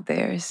what's not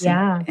theirs.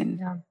 And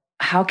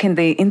how can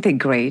they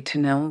integrate,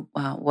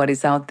 what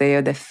is out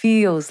there that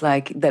feels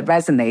like, that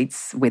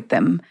resonates with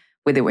them,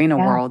 with their inner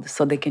world,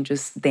 so they can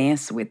just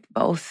dance with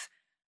both.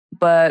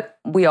 But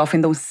we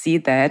often don't see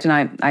that.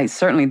 And I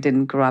certainly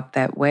didn't grow up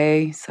that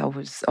way. So I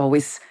was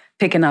always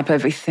picking up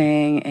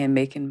everything and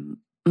making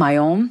my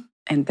own.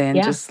 And then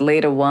just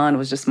later on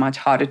was just much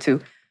harder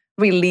to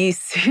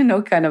release, kind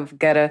of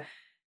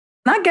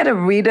not get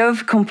rid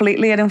of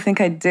completely. I don't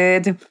think I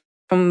did,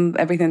 from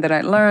everything that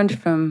I learned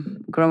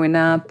from growing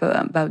up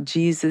about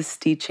Jesus'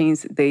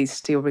 teachings. They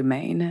still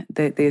remain.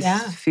 They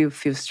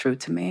feels true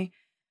to me.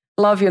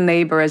 Love your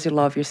neighbor as you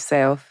love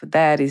yourself.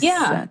 That is,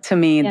 to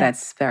me,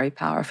 that's very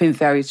powerful and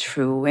very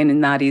true, and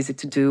not easy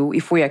to do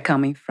if we are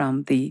coming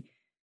from the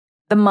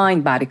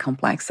mind-body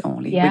complex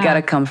only. We got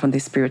to come from the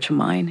spiritual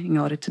mind in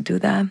order to do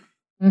that,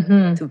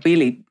 to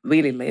really,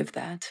 really live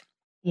that.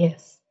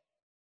 Yes.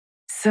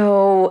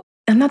 So,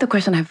 another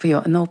question I have for you,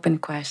 an open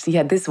question.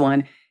 Yeah, this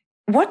one.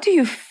 What do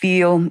you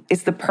feel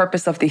is the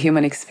purpose of the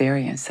human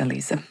experience,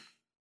 Elisa?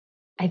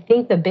 I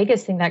think the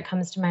biggest thing that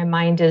comes to my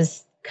mind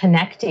is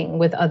connecting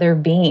with other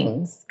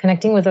beings,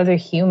 connecting with other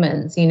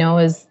humans,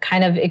 is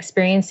kind of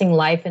experiencing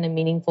life in a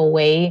meaningful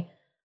way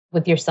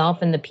with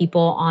yourself and the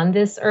people on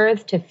this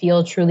earth, to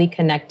feel truly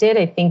connected.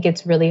 I think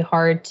it's really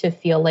hard to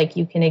feel like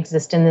you can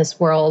exist in this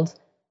world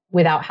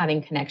without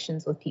having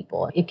connections with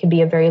people. It can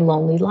be a very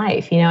lonely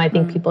life. I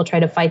think people try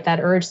to fight that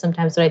urge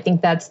sometimes, but I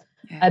think that's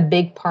a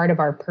big part of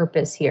our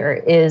purpose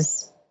here,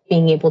 is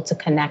being able to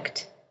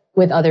connect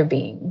with other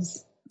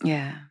beings.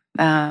 Yeah,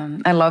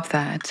 I love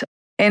that.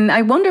 And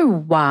I wonder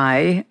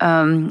why.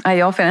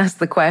 I often ask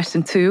the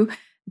question too.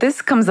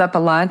 This comes up a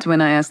lot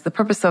when I ask the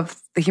purpose of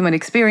the human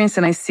experience,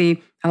 and I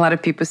see a lot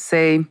of people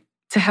say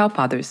to help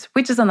others,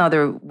 which is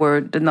another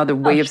word, another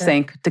way of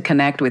saying to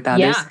connect with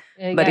others.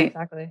 But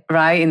exactly.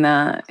 Right, in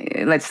a,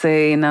 let's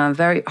say, in a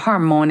very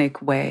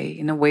harmonic way,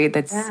 in a way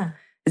that's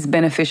is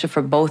beneficial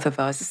for both of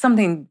us. It's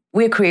something,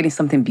 we're creating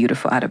something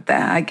beautiful out of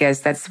that. I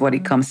guess that's what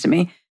it comes to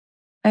me.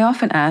 I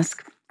often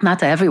ask, not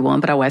to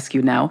everyone, but I'll ask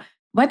you now,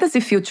 why does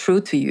it feel true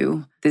to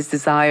you, this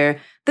desire,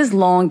 this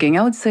longing?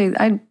 I would say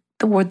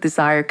the word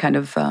desire kind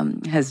of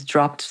has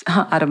dropped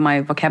out of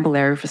my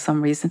vocabulary for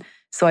some reason.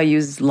 So I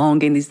use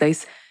longing these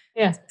days.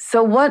 Yeah.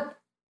 So what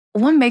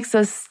makes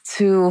us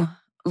to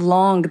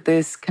long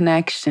this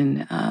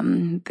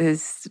connection,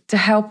 this to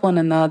help one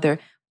another?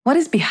 What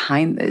is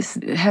behind this?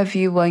 Have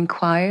you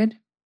inquired?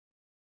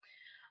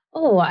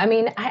 Oh, I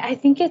mean, I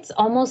think it's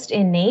almost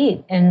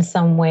innate in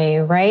some way,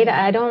 right?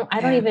 I don't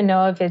even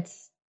know if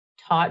it's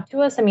taught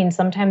to us. I mean,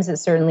 sometimes it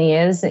certainly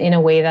is in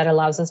a way that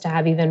allows us to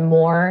have even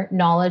more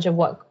knowledge of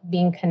what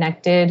being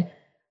connected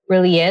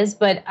really is.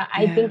 But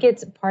I think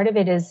it's part of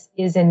it is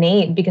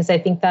innate, because I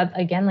think that,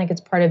 again, like, it's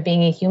part of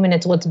being a human.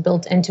 It's what's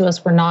built into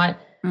us. We're not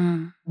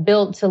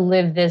built to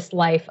live this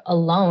life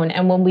alone.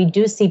 And when we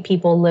do see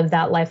people live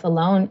that life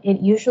alone, it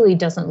usually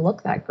doesn't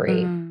look that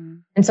great.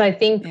 And so I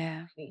think,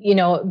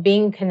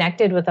 being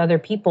connected with other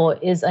people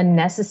is a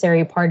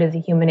necessary part of the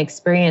human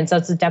experience.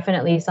 That's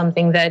definitely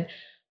something that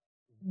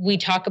we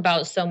talk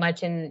about so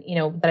much, and,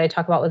 that I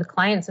talk about with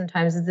clients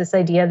sometimes, is this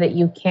idea that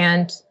you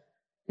can't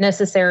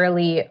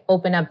necessarily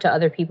open up to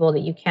other people,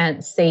 that you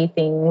can't say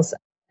things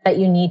that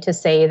you need to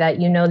say, that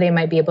they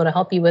might be able to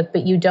help you with,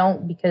 but you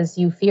don't, because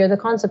you fear the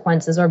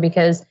consequences, or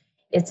because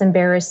it's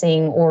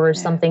embarrassing, or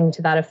something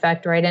to that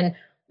effect, right? And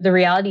the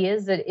reality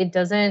is that it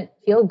doesn't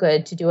feel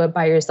good to do it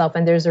by yourself,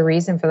 and there's a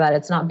reason for that.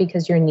 It's not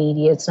because you're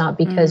needy, it's not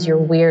because you're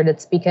weird,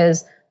 it's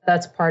because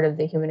that's part of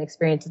the human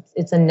experience.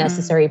 It's a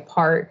necessary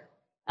part.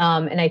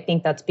 And I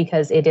think that's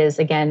because it is,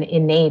 again,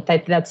 innate.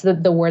 That's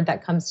the word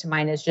that comes to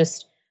mind, is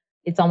just,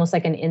 it's almost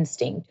like an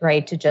instinct,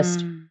 right? To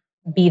just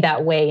be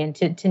that way, and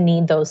to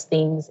need those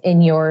things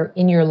in your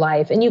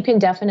life. And you can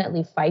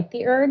definitely fight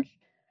the urge.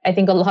 I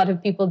think a lot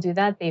of people do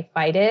that. They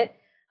fight it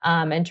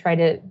and try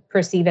to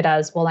perceive it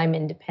as, well, I'm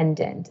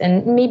independent.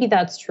 And maybe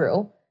that's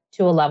true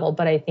to a level,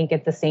 but I think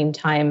at the same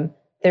time,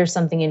 there's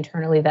something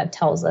internally that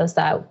tells us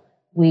that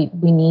we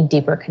need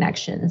deeper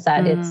connections,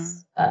 that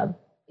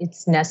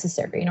it's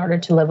necessary in order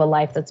to live a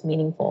life that's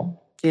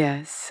meaningful.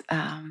 Yes.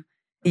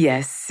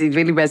 Yes, it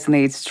really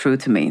resonates true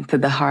to me, to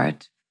the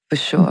heart, for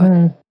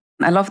sure.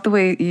 I love the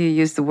way you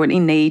use the word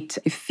innate.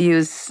 It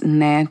feels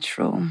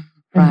natural,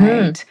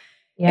 right?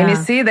 And you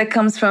see, that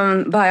comes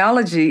from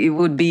biology. It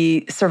would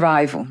be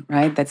survival,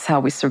 right? That's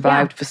how we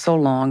survived for so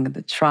long,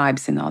 the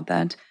tribes and all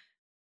that.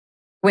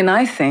 When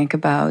I think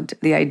about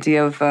the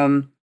idea of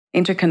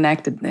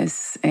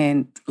interconnectedness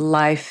and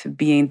life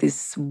being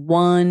this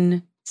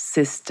one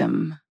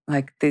system,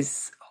 like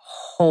this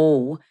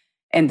whole,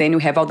 and then you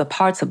have all the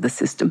parts of the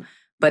system,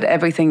 but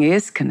everything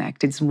is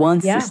connected. It's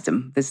one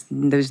system.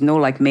 There's no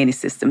like many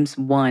systems,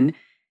 one.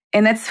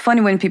 And that's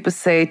funny when people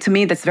say, to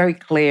me, that's very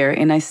clear.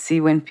 And I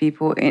see when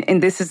people,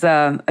 and this is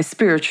a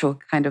spiritual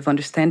kind of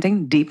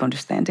understanding, deep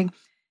understanding.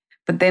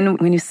 But then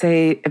when you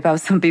say about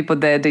some people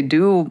that they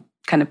do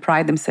kind of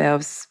pride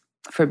themselves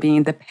for being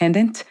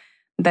independent,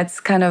 that's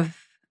kind of,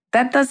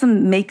 that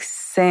doesn't make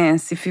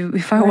sense.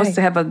 If I was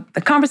to have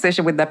a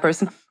conversation with that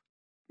person,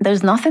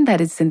 there's nothing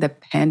that is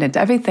independent.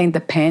 Everything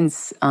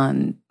depends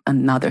on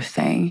another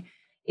thing.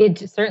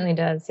 It certainly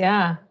does.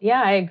 Yeah.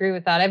 Yeah, I agree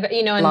with that.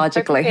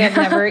 Logically.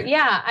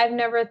 I've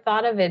never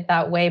thought of it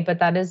that way, but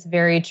that is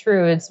very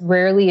true. It's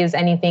rarely is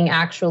anything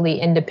actually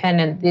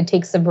independent. It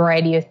takes a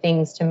variety of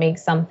things to make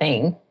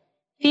something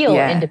feel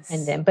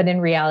independent, but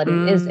in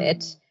reality, is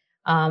it?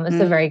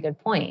 It's a very good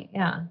point.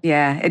 Yeah.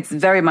 Yeah. It's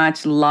very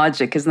much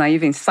logic. It's not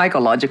even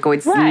psychological.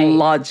 It's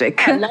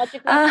logic.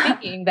 Logically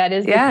speaking, that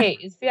is the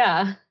case.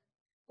 Yeah.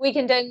 We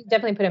can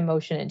definitely put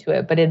emotion into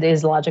it, but it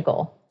is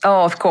logical.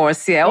 Oh, of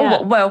course. Yeah.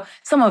 Oh, well,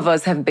 some of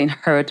us have been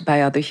hurt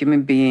by other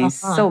human beings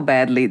so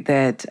badly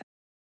that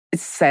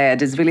it's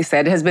sad. It's really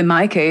sad. It has been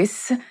my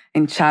case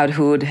in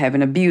childhood,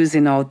 having abuse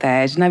and all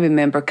that. And I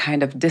remember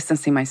kind of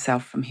distancing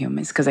myself from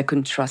humans because I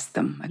couldn't trust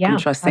them. I couldn't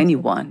trust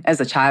anyone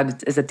as a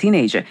child, as a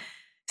teenager.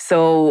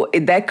 So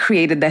that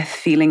created that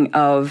feeling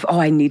of,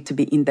 I need to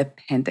be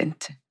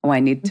independent. I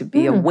need to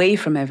be away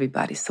from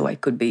everybody so I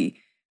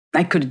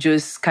could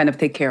just kind of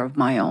take care of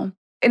my own.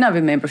 And I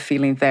remember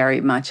feeling very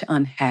much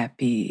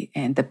unhappy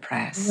and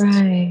depressed.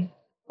 Right.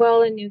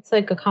 Well, and it's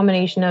like a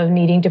combination of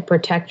needing to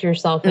protect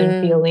yourself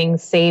and feeling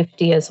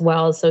safety as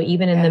well. So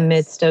even in the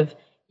midst of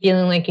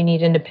feeling like you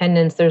need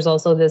independence, there's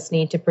also this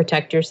need to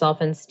protect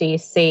yourself and stay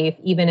safe,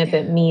 even if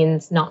it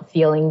means not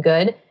feeling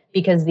good.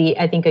 Because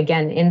I think,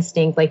 again,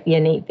 instinct, like the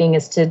innate thing,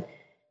 is to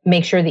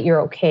make sure that you're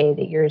okay,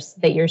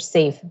 that you're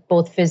safe,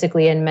 both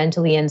physically and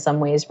mentally in some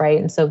ways, right?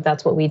 And so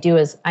that's what we do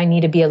is, I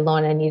need to be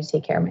alone. I need to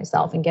take care of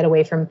myself and get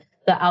away from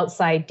the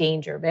outside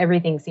danger. But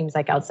everything seems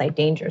like outside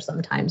danger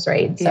sometimes,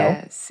 right? So,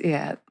 yes,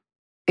 yeah.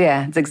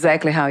 Yeah, it's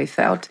exactly how it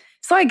felt.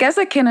 So I guess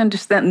I can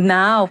understand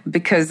now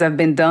because I've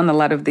been done a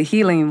lot of the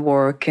healing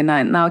work, and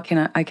I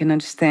can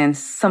understand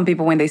some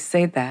people when they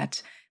say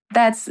that.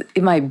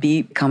 It might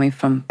be coming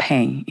from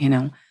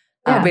pain,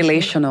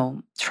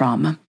 relational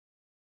trauma.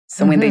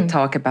 So when they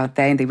talk about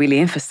that and they really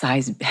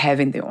emphasize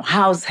having their own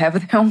house,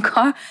 having their own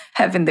car,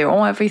 having their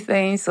own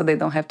everything, so they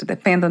don't have to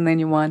depend on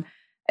anyone.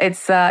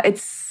 It's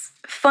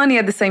funny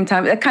at the same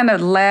time. I kind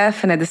of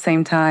laugh, and at the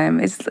same time,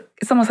 it's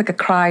almost like a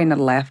cry and a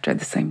laughter at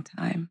the same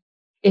time.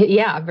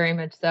 Yeah, very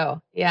much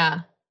so.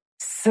 Yeah.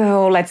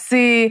 So let's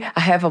see. I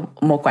have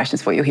more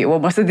questions for you here. Well,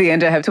 most at the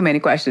end, I have too many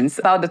questions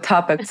about the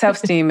topic,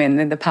 self-esteem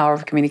and the power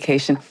of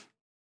communication.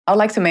 I'd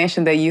like to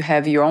mention that you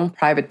have your own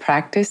private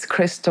practice,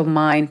 Crystal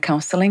Mind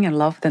Counseling. I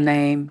love the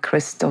name,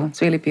 Crystal.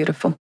 It's really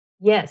beautiful.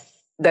 Yes.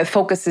 That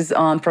focuses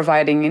on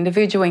providing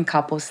individual and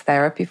couples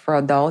therapy for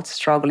adults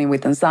struggling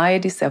with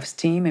anxiety,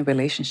 self-esteem, and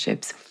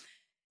relationships.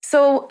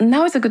 So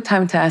now is a good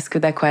time to ask you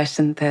that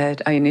question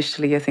that I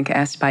initially, I think,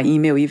 asked by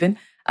email even.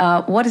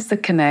 What is the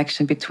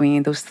connection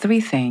between those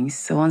three things?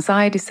 So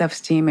anxiety,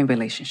 self-esteem, and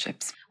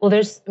relationships. Well,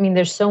 there's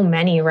so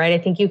many, right? I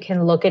think you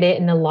can look at it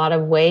in a lot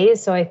of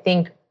ways. So I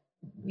think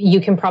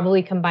you can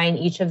probably combine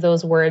each of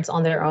those words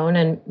on their own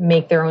and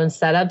make their own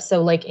setup.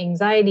 So like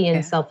anxiety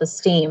and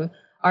self-esteem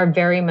are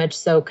very much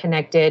so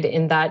connected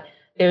in that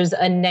there's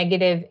a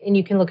negative, and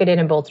you can look at it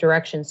in both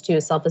directions too.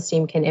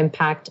 Self-esteem can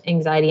impact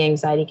anxiety.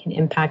 Anxiety can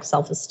impact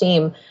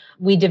self-esteem.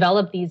 We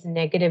develop these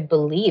negative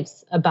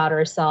beliefs about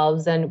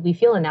ourselves and we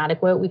feel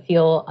inadequate, we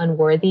feel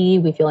unworthy,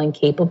 we feel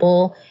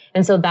incapable.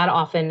 And so that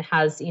often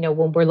has,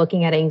 when we're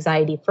looking at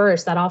anxiety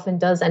first, that often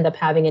does end up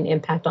having an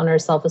impact on our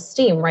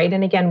self-esteem, right?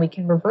 And again, we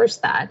can reverse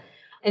that.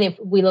 And if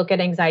we look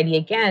at anxiety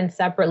again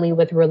separately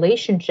with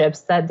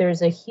relationships, that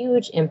there's a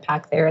huge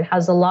impact there. It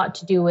has a lot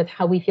to do with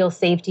how we feel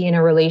safety in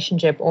a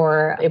relationship,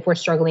 or if we're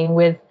struggling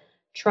with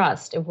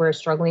trust, if we're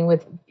struggling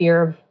with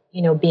fear of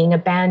being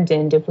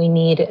abandoned, if we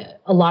need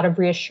a lot of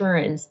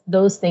reassurance,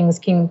 those things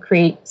can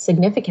create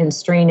significant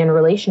strain in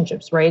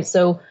relationships, right?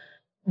 So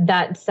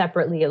that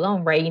separately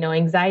alone, right?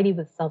 Anxiety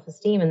with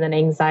self-esteem and then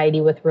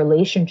anxiety with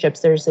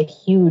relationships, there's a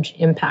huge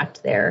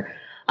impact there.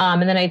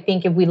 And then I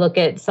think if we look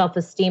at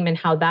self-esteem and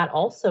how that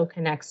also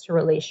connects to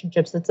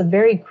relationships, it's a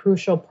very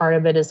crucial part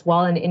of it as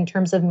well. And in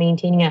terms of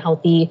maintaining a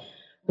healthy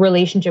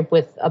relationship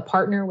with a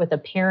partner, with a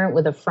parent,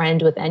 with a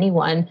friend, with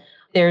anyone,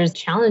 there's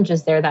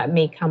challenges there that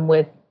may come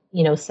with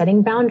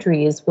setting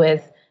boundaries,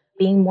 with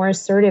being more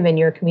assertive in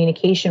your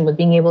communication, with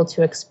being able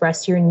to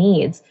express your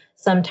needs.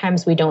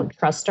 Sometimes we don't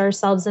trust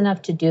ourselves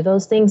enough to do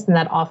those things. And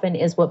that often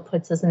is what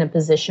puts us in a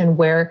position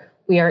where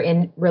we are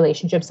in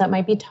relationships that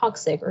might be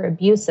toxic or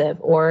abusive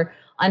or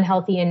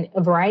unhealthy in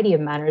a variety of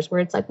manners,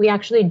 where it's like we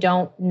actually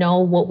don't know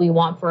what we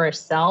want for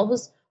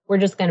ourselves. We're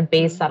just going to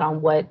base that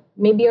on what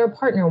maybe our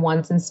partner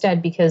wants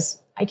instead,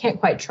 because I can't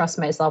quite trust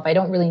myself. I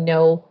don't really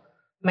know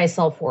my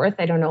self-worth.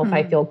 I don't know if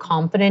I feel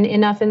confident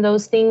enough in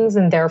those things.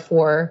 And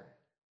therefore,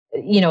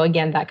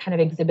 again, that kind of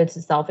exhibits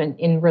itself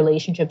in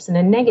relationships in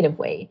a negative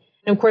way.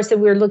 And of course, if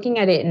we're looking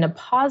at it in a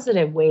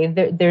positive way,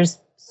 there's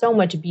so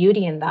much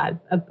beauty in that.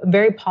 A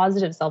very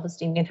positive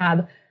self-esteem can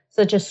have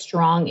such a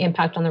strong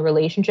impact on the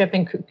relationship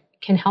and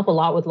can help a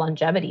lot with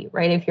longevity,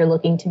 right? If you're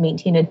looking to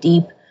maintain a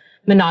deep,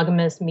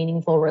 monogamous,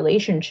 meaningful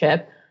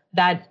relationship,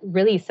 that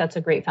really sets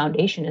a great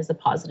foundation as a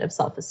positive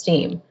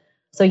self-esteem.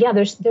 So yeah,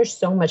 there's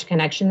so much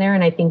connection there.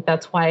 And I think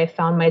that's why I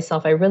found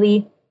myself, I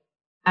really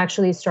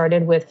actually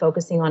started with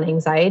focusing on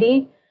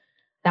anxiety.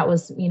 That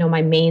was,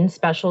 my main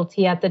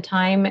specialty at the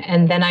time.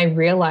 And then I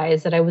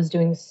realized that I was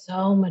doing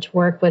so much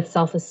work with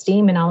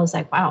self-esteem. And I was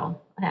like, wow,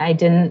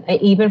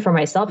 even for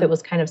myself, it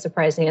was kind of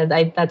surprising.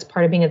 That's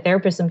part of being a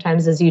therapist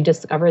sometimes, as you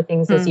discover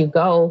things as you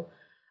go.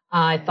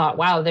 I thought,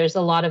 wow, there's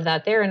a lot of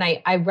that there. And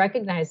I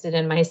recognized it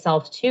in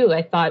myself too.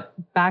 I thought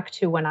back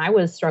to when I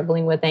was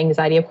struggling with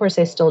anxiety. Of course,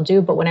 I still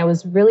do. But when I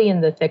was really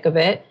in the thick of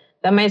it,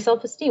 that my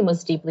self-esteem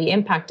was deeply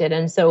impacted.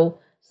 And so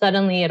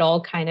suddenly it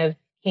all kind of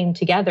came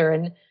together.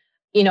 And,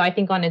 I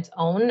think on its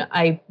own,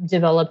 I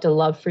developed a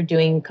love for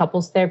doing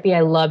couples therapy.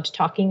 I loved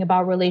talking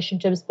about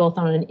relationships, both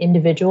on an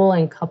individual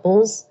and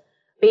couples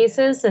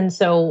basis. And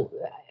so,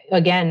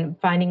 again,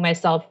 finding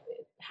myself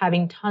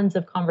having tons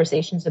of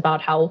conversations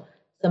about how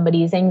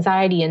somebody's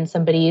anxiety and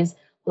somebody's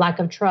lack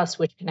of trust,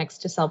 which connects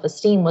to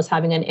self-esteem, was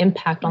having an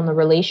impact on the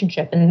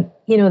relationship. And,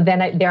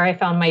 then I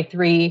found my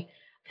three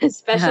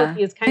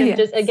specialties kind of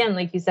just, again,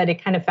 like you said,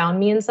 it kind of found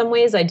me in some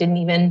ways. I didn't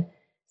even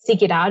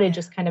seek it out. It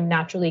just kind of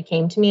naturally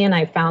came to me. And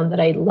I found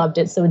that I loved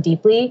it so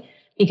deeply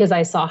because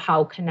I saw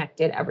how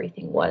connected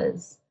everything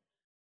was.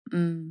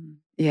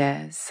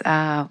 Yes.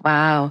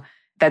 Wow.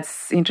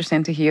 That's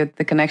interesting to hear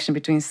the connection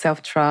between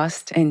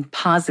self-trust and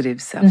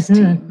positive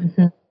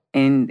self-esteem.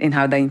 In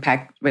how they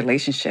impact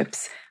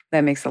relationships.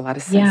 That makes a lot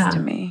of sense to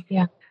me.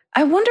 Yeah.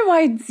 I wonder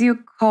why you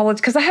call it,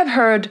 because I have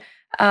heard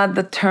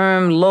the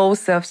term low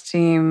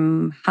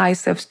self-esteem, high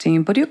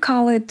self-esteem, but you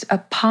call it a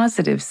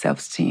positive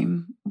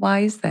self-esteem. Why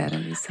is that,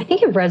 Elisa? I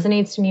think it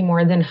resonates to me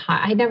more than high.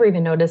 I never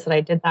even noticed that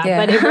I did that,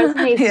 but it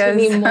resonates to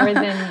me more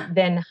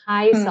than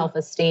high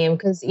self-esteem.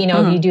 Because,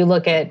 if you do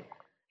look at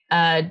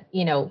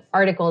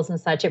articles and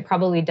such, it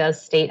probably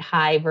does state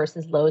high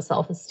versus low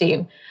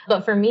self-esteem.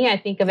 But for me, I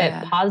think of it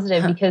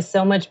positive because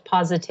so much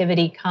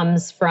positivity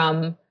comes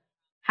from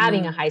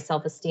having a high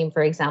self-esteem,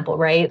 for example,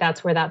 right?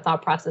 That's where that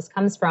thought process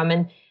comes from.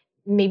 And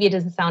maybe it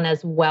doesn't sound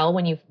as well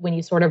when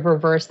you sort of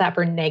reverse that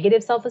for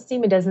negative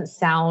self-esteem. It doesn't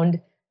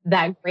sound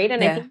that great.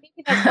 And I think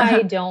maybe that's why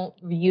I don't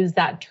use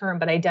that term,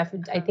 but I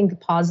think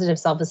positive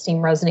self-esteem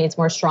resonates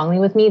more strongly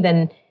with me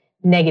than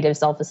negative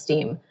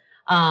self-esteem.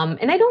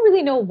 And I don't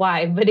really know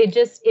why, but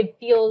it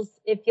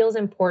feels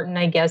important,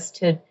 I guess,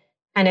 to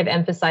kind of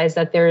emphasize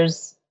that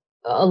there's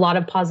a lot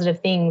of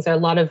positive things, or a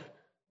lot of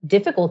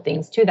difficult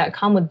things too that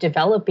come with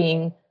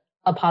developing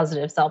a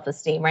positive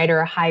self-esteem, right? Or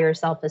a higher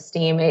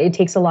self-esteem. It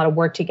takes a lot of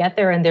work to get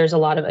there. And there's a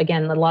lot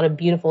of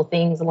beautiful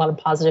things, a lot of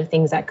positive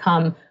things that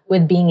come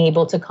with being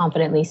able to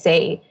confidently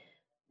say,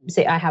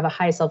 I have a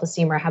high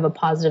self-esteem, or I have a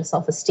positive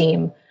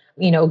self-esteem,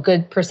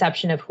 good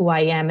perception of who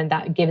I am. And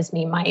that gives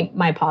me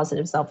my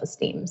positive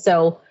self-esteem.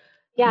 So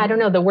yeah, I don't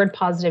know. The word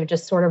positive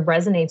just sort of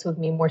resonates with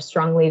me more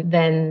strongly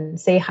than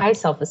say high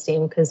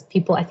self-esteem, because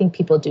I think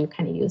people do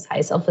kind of use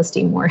high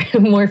self-esteem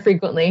more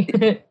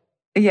frequently.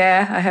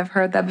 Yeah, I have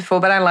heard that before,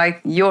 but I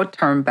like your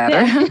term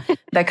better. Yeah.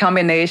 That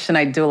combination,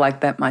 I do like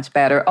that much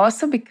better.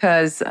 Also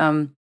because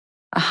a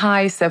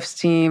high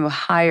self-esteem, or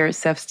higher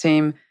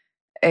self-esteem,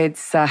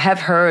 have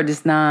heard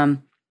is not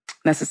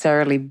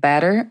necessarily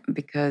better,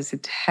 because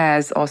it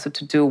has also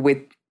to do with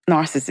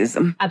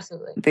narcissism.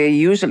 Absolutely. They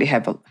usually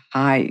have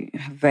a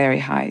very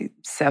high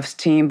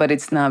self-esteem, but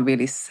it's not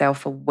really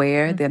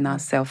self-aware. Mm-hmm. They're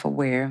not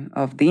self-aware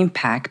of the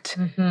impact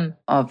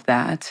of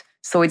that.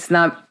 So it's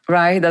not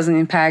right. It doesn't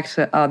impact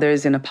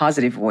others in a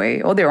positive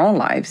way, or their own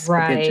lives.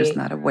 Right. But they're just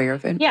not aware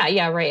of it.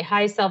 Yeah, right.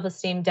 High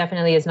self-esteem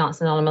definitely is not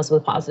synonymous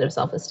with positive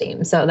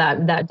self-esteem. So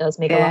that does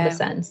make a lot of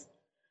sense.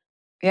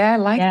 Yeah, I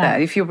like that.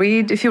 If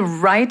you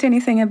write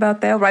anything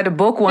about that, write a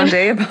book one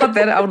day about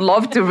that, I would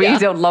love to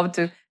read. I would love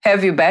to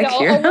have you back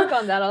here. I'll work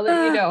on that. I'll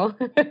let you know.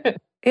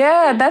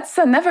 Yeah, that's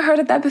never heard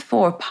of that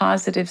before.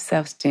 Positive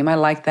self-esteem. I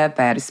like that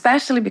bad,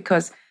 especially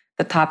because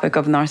the topic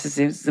of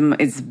narcissism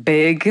is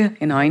big.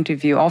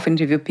 I often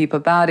interview people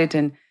about it.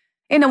 And,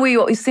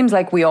 it seems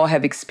like we all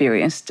have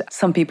experienced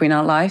some people in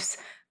our lives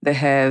that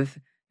have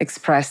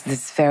expressed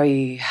this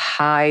very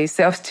high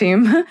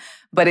self-esteem,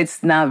 but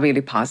it's not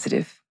really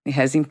positive. It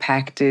has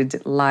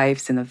impacted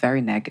lives in a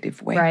very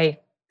negative way.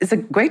 Right. It's a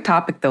great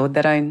topic, though,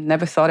 that I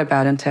never thought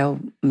about until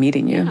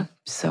meeting you. Yeah.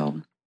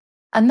 So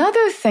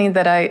another thing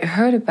that I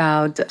heard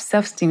about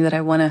self-esteem that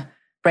I want to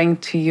bring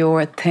to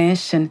your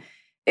attention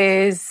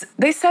is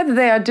they said that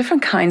there are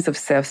different kinds of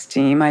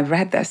self-esteem. I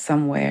read that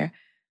somewhere.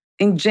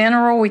 In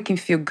general, we can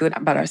feel good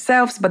about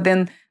ourselves, but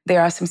then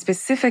there are some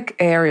specific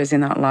areas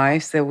in our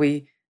lives that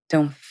we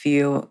don't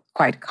feel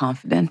quite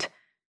confident.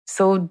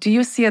 So do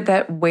you see it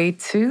that way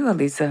too,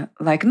 Elisa?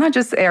 Like not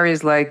just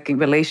areas like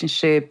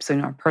relationships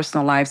in our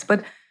personal lives,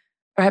 but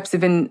perhaps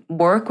even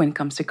work when it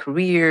comes to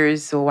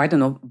careers, or I don't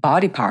know,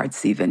 body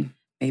parts even.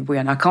 Maybe we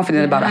are not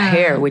confident about our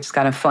hair, which is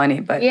kind of funny,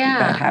 but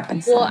that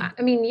happens. Well,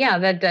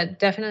 that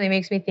definitely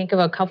makes me think of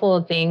a couple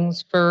of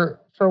things. For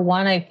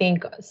one, I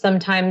think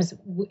sometimes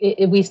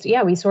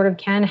we sort of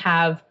can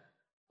have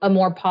a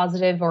more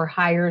positive or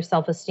higher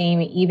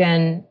self-esteem,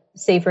 even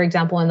say, for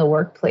example, in the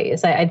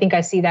workplace. I think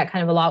I see that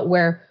kind of a lot,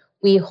 where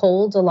we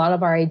hold a lot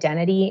of our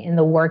identity in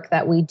the work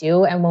that we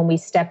do. And when we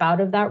step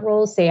out of that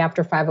role, say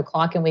after 5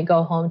 o'clock, and we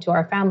go home to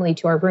our family,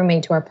 to our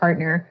roommate, to our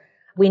partner,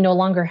 we no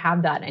longer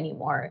have that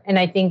anymore. And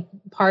I think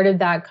part of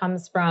that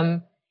comes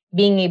from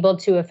being able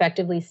to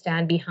effectively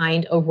stand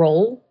behind a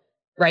role,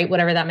 right?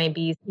 Whatever that may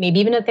be, maybe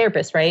even a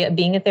therapist, right?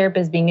 Being a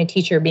therapist, being a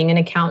teacher, being an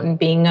accountant,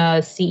 being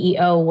a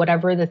CEO,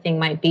 whatever the thing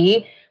might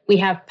be, we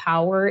have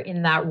power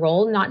in that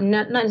role, not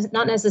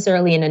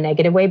necessarily in a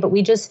negative way, but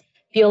we just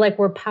feel like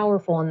we're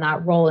powerful in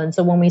that role. And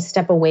so when we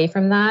step away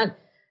from that,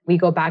 we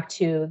go back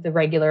to the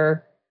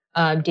regular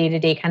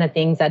day-to-day kind of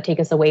things that take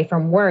us away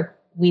from work,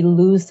 we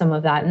lose some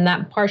of that. And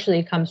that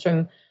partially comes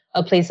from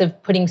a place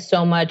of putting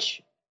so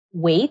much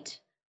weight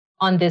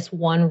on this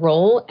one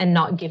role and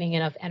not giving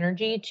enough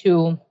energy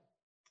to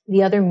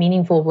the other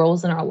meaningful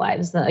roles in our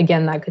lives.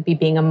 Again, that could be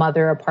being a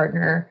mother, a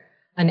partner,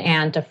 an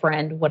aunt, a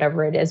friend,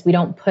 whatever it is. We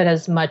don't put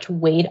as much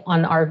weight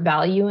on our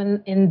value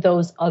in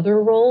those other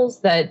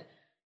roles that,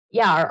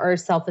 our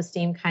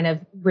self-esteem kind of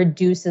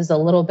reduces a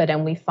little bit,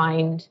 and we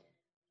find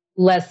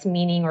less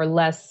meaning or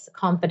less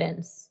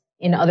confidence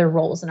in other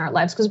roles in our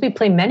lives, because we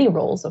play many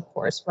roles, of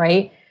course,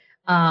 right?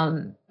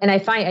 And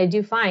I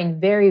do find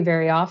very,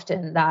 very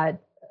often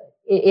that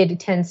it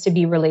tends to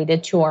be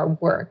related to our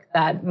work,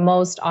 that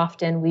most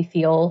often we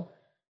feel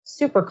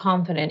super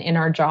confident in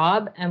our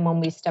job. And when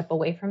we step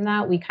away from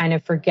that, we kind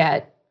of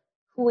forget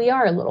who we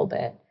are a little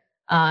bit.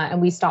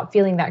 And we stop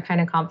feeling that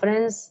kind of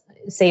confidence,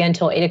 say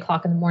until 8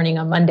 o'clock in the morning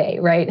on Monday,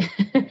 right?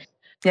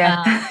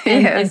 Yeah.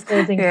 And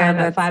closing time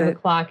at 5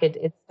 o'clock,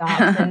 it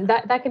stops. And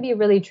that can be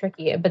really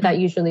tricky, but that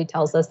usually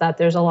tells us that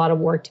there's a lot of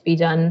work to be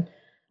done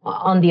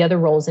on the other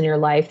roles in your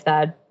life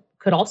that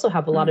could also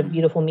have a lot of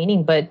beautiful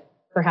meaning, but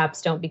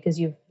perhaps don't, because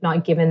you've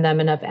not given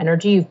them enough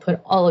energy. You've put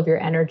all of your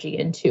energy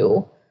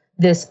into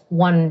this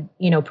one,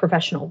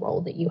 professional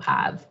role that you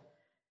have.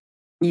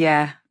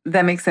 Yeah,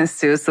 that makes sense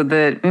too. So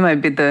it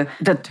might be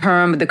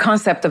the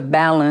concept of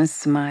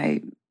balance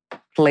might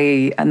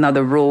play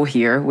another role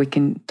here. We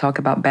can talk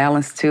about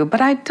balance too, but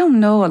I don't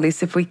know, at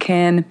least if we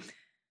can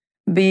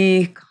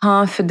be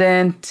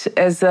confident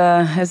as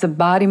a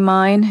body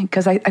mind,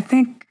 because I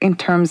think in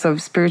terms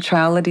of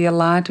spirituality a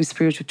lot, with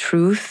spiritual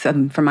truth,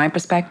 from my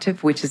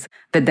perspective, which is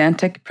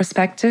Vedantic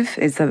perspective,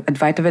 is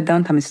Advaita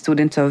Vedanta. I'm a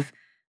student of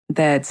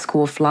that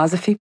school of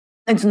philosophy.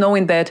 It's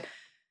knowing that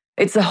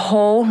it's a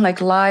whole, like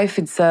life,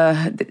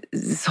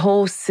 this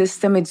whole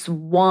system, it's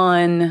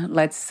one,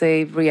 let's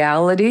say,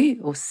 reality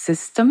or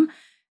system,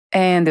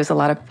 and there's a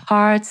lot of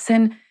parts,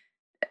 and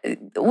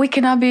we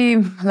cannot be,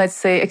 let's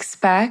say,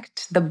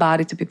 expect the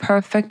body to be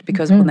perfect,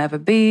 because we'll never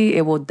be.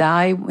 It will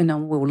die.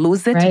 We'll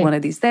lose it one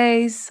of these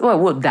days. Well,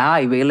 we'll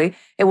die, really.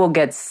 It will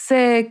get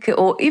sick,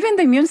 or even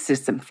the immune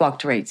system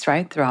fluctuates,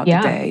 right, throughout the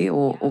day,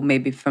 or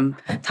maybe from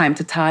time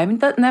to time.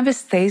 That never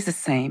stays the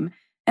same.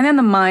 And then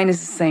the mind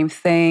is the same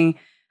thing.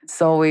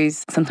 It's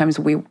always, sometimes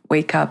we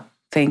wake up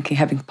thinking,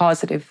 having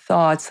positive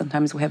thoughts.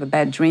 Sometimes we have a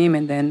bad dream,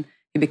 and then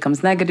it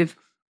becomes negative.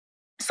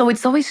 So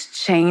it's always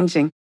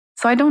changing.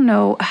 So I don't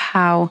know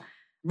how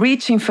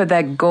reaching for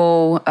that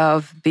goal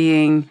of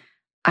being,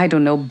 I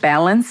don't know,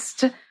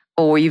 balanced,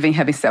 or even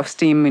having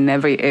self-esteem in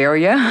every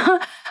area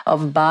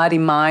of body,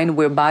 mind,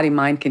 where body,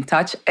 mind can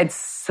touch.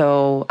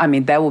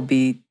 That would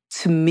be,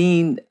 to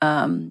me,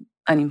 an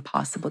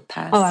impossible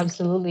task. Oh,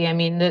 absolutely.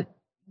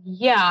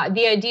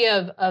 The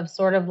idea of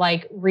sort of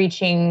like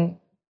reaching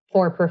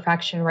for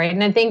perfection, right?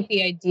 And I think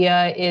the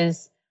idea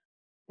is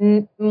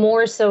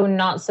more so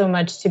not so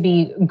much to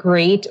be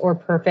great or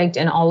perfect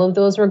in all of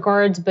those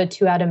regards, but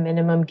to at a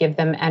minimum give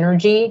them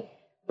energy,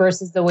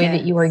 versus the way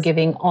that you are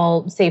giving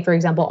for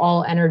example,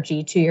 all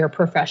energy to your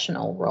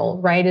professional role,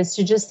 right? Is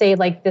to just say,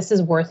 like, this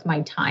is worth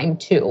my time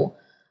too,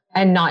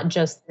 and not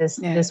just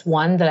this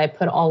one that I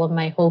put all of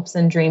my hopes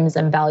and dreams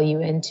and value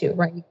into,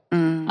 right?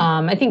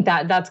 I think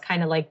that's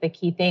kind of like the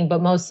key thing.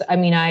 But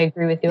I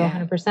agree with you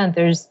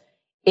 100%.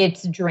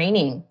 It's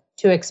draining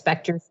to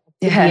expect yourself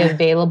to be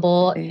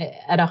available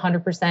at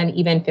 100%,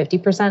 even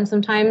 50%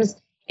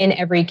 sometimes, in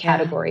every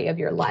category of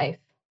your life.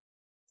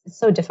 It's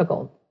so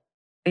difficult.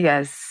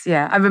 Yes,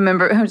 yeah. I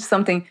remember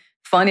something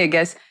funny, I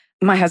guess.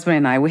 My husband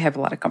and I, we have a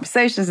lot of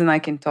conversations, and I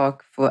can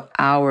talk for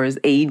hours,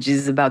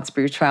 ages about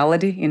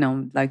spirituality,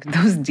 like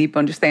those deep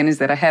understandings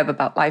that I have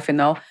about life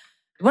and all.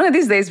 One of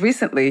these days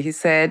recently, he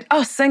said,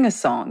 "Oh, sing a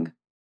song."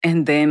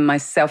 And then my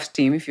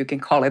self-esteem, if you can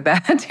call it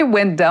that, it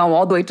went down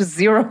all the way to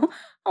zero.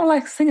 I'm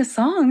like, sing a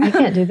song. I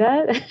can't do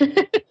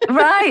that.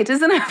 Right.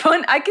 Isn't it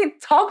fun? I can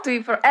talk to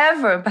you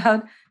forever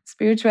about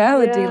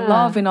spirituality,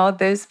 love, and all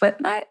this, but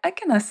I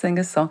cannot sing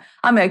a song.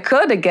 I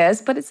could, I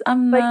guess, but it's...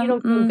 But you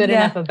don't feel good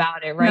enough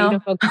about it, right? No. You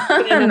don't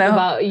feel good enough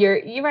about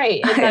you're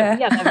right.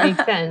 That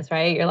makes sense,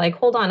 right? You're like,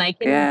 hold on, I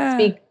can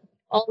speak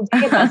all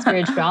day about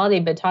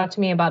spirituality, but talk to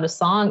me about a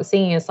song,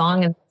 singing a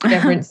song, and a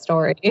different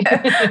story.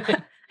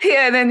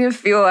 Yeah, and then you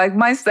feel like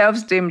my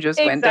self-esteem just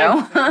went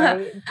down.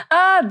 Right?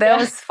 That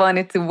was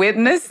funny to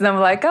witness. And I'm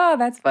like, oh,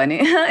 that's funny.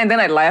 And then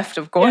I laughed,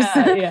 of course.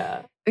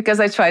 Yeah. Because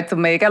I tried to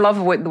I love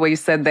the way you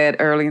said that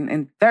early in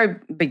the very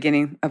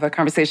beginning of a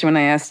conversation when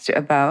I asked you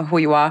about who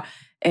you are.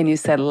 And you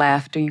said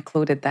laughter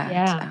included that.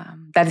 Yeah.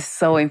 That is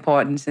so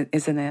important,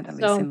 isn't it? At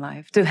least in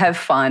life, to have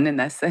fun in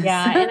that sense.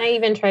 Yeah, and I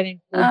even try to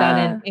include that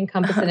and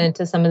encompass it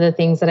into some of the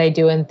things that I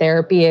do in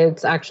therapy.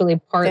 It's actually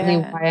partly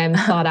why I'm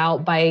sought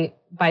out by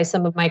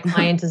some of my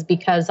clients, is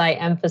because I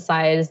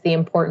emphasize the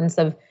importance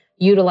of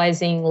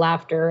utilizing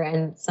laughter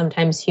and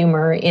sometimes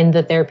humor in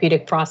the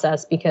therapeutic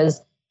process,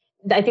 because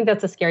I think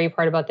that's the scary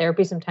part about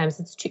therapy.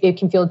 Sometimes it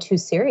can feel too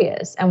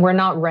serious, and we're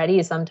not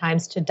ready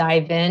sometimes to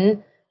dive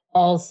in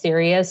all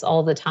serious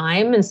all the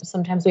time. And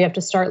sometimes we have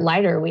to start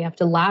lighter. We have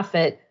to laugh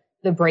at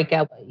the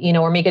breakup,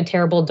 or make a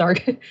terrible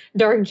dark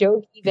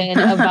joke even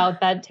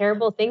about that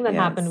terrible thing that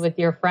happened with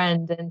your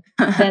friend. And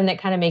then that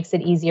kind of makes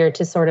it easier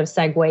to sort of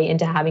segue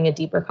into having a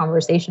deeper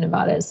conversation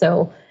about it.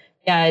 So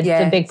it's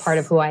a big part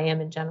of who I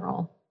am in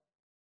general.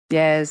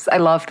 Yes, I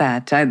love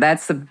that.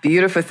 That's a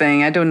beautiful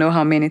thing. I don't know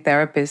how many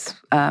therapists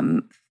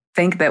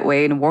think that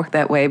way and work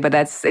that way, but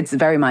it's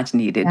very much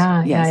needed.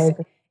 Yes.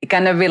 It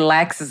kind of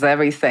relaxes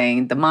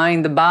everything, the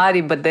mind, the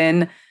body, but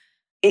then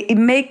it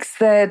makes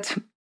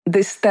the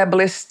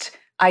established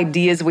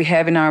ideas we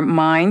have in our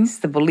minds,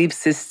 the belief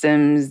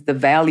systems, the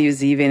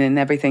values even, and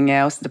everything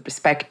else, the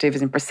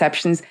perspectives and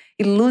perceptions,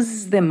 it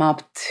loses them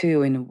up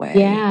too in a way.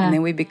 Yeah. And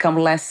then we become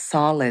less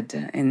solid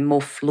and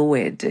more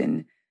fluid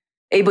and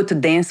able to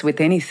dance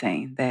with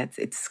anything that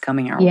it's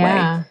coming our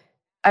way.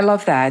 I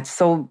love that.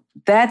 So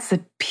that's a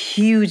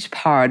huge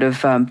part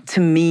of, to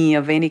me,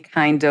 of any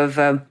kind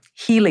of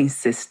healing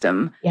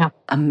system,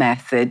 a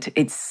method.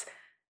 It's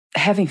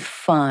having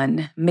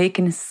fun,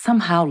 making it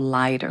somehow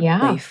lighter,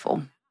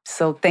 playful.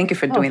 So thank you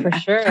for doing that. For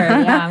sure.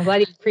 Yeah, I'm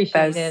glad you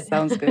appreciate it. That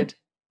sounds good.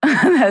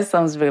 That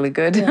sounds really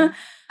good. Yeah.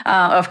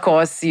 Of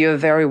course, you're a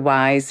very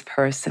wise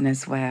person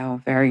as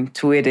well, very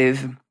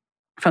intuitive.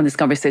 From this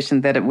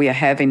conversation that we are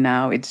having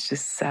now, it's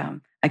just,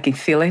 I can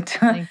feel it.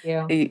 Thank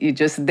you. You're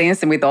just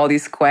dancing with all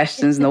these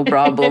questions, no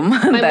problem.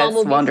 My That's mom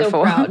will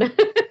wonderful. be so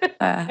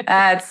proud.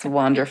 That's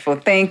wonderful.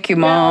 Thank you,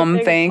 Mom.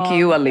 Thanks, Thank Mom.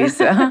 you,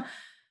 Alisa,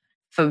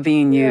 for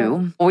being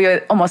you. We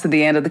are almost at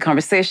the end of the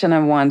conversation. I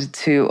wanted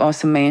to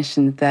also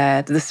mention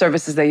that the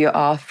services that you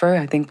offer,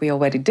 I think we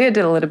already did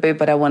it a little bit,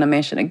 but I want to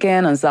mention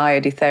again,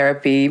 anxiety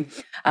therapy,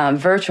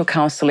 virtual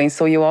counseling.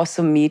 So you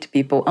also meet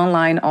people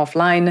online,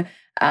 offline,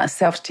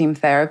 self-esteem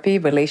therapy,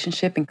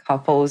 relationship and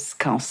couples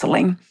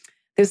counseling.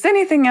 Is there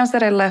anything else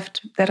that I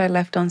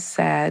left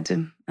unsaid,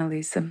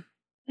 Alisa?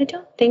 I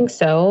don't think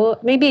so.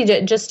 Maybe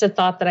just a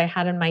thought that I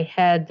had in my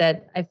head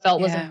that I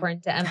felt was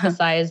important to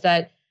emphasize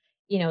that,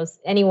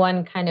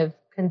 anyone kind of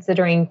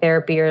considering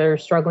therapy or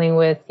struggling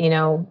with,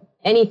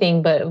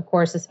 anything, but of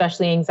course,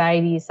 especially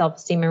anxiety,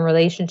 self-esteem and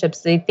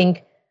relationships, they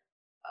think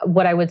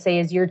what I would say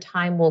is your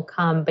time will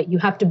come, but you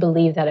have to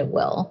believe that it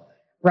will,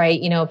 right?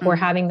 If we're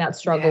having that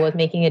struggle with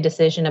making a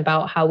decision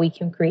about how we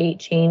can create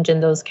change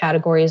in those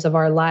categories of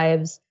our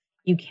lives,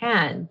 you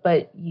can,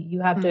 but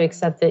you have to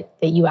accept that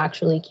you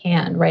actually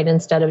can, right?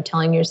 Instead of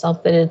telling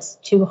yourself that it's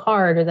too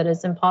hard or that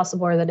it's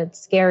impossible or that it's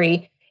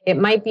scary. It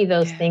might be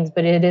those things,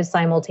 but it is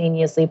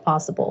simultaneously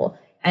possible.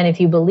 And if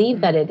you believe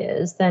that it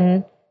is,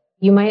 then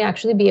you might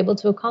actually be able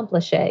to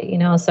accomplish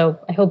it, So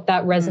I hope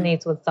that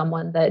resonates with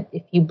someone, that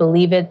if you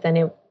believe it, then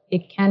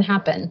it can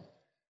happen.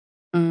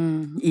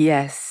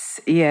 Yes.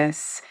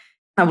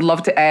 I would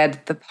love to add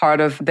the part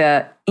of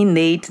the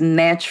innate,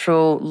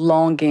 natural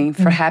longing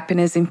for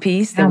happiness and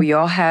peace that we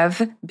all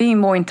have, being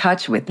more in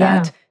touch with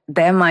that.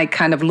 That might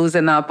kind of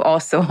loosen up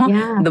also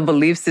the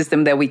belief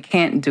system that we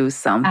can't do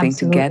something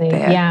to get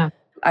there. Yeah.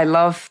 I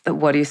love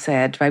what you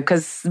said, right?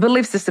 Because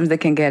belief systems, they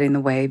can get in the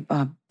way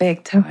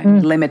big time,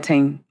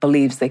 limiting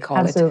beliefs, they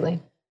call it.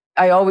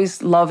 I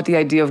always love the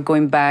idea of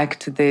going back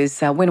to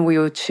this, when we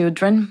were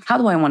children, how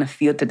do I want to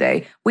feel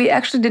today? We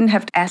actually didn't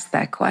have to ask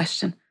that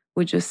question.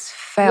 We just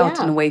felt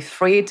in a way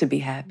free to be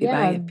happy,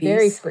 right? At peace,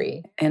 very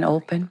free and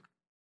open.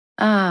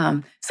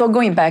 So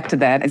going back to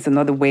that is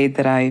another way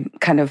that I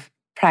kind of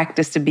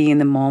practice to be in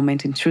the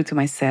moment and true to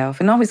myself,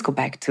 and always go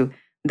back to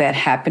that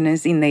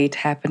happiness, innate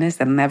happiness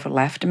that never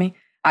left me.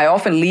 I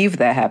often leave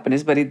that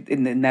happiness, but it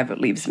never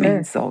leaves me.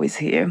 It's always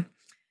here.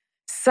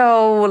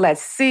 So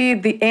let's see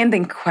the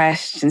ending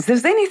questions.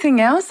 Is there anything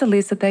else,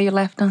 Alisa, that you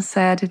left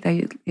unsaid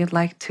that you'd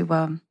like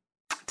to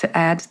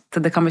add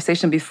to the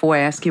conversation before I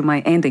ask you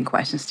my ending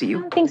questions to you?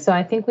 I don't think so.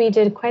 I think we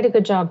did quite a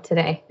good job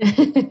today.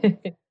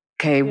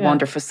 Okay,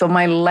 wonderful. So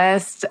my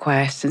last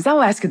questions,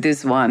 I'll ask you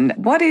this one.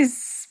 What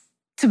is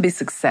to be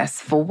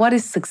successful? What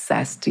is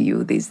success to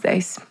you these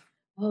days?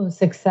 Oh,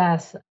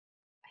 success.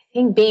 I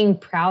think being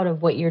proud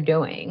of what you're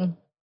doing.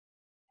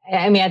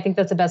 I think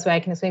that's the best way I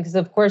can explain, because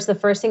of course, the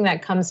first thing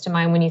that comes to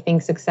mind when you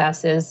think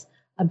success is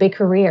a big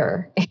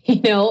career,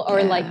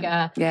 or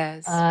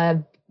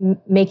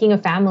making a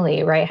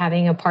family, right?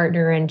 Having a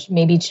partner and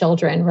maybe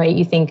children, right?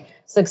 You think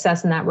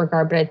success in that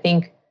regard. But I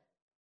think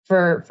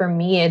for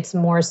me, it's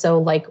more so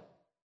like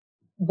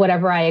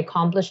whatever I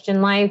accomplished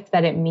in life,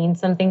 that it means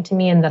something to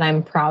me and that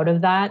I'm proud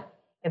of that.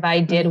 If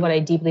I did what I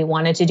deeply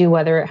wanted to do,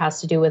 whether it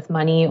has to do with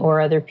money or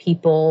other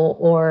people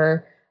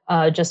or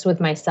just with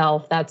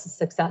myself, that's a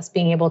success.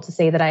 Being able to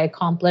say that I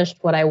accomplished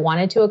what I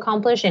wanted to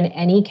accomplish in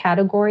any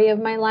category of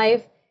my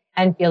life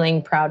and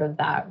feeling proud of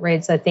that,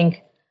 right? So I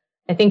think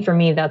for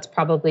me, that's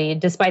probably,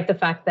 despite the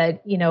fact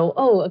that,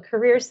 a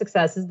career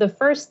success is the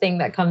first thing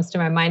that comes to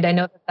my mind. I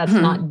know that that's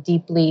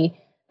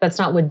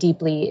not what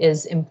deeply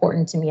is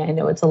important to me. I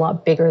know it's a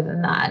lot bigger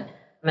than that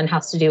and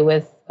has to do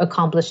with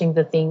accomplishing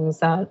the things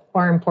that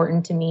are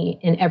important to me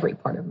in every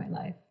part of my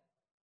life.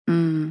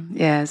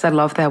 Yes, I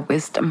love that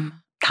wisdom.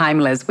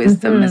 Timeless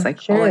wisdom, as I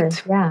call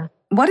it. Yeah.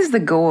 What is the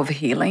goal of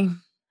healing?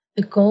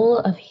 The goal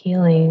of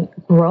healing,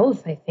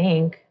 growth, I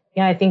think.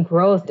 Yeah, I think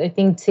growth. I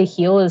think to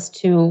heal is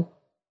to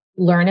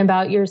learn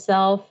about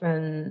yourself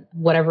and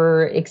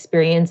whatever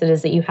experience it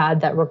is that you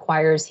had that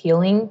requires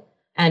healing.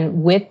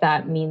 And with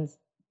that means,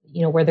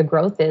 where the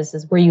growth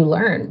is where you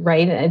learn,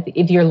 right?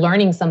 If you're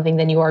learning something,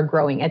 then you are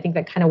growing. I think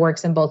that kind of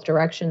works in both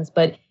directions.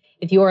 But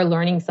if you are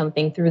learning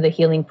something through the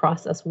healing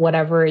process,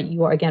 whatever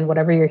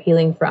you're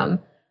healing from,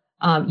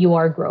 you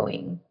are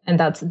growing. And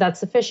that's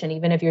sufficient.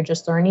 Even if you're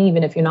just learning,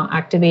 even if you're not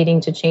activating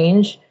to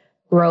change,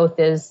 growth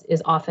is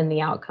often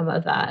the outcome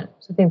of that.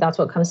 So I think that's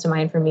what comes to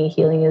mind for me.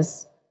 Healing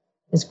is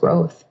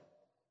growth.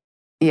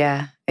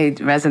 Yeah, it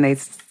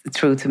resonates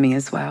true to me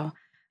as well.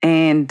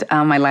 And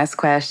my last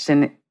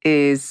question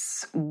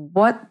is,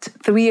 what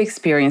 3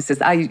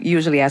 experiences, I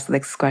usually ask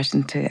this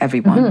question to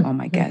everyone, all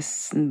my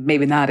guests,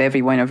 maybe not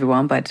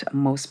everyone, but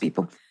most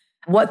people.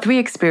 What 3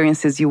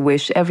 experiences you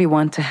wish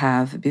everyone to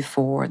have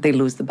before they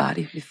lose the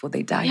body, before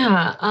they die?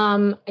 Yeah,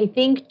 I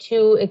think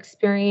to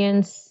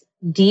experience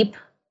deep,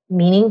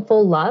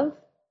 meaningful love,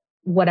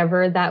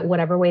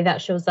 whatever way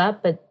that shows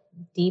up, but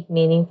deep,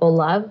 meaningful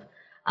love.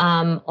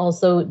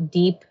 Also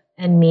deep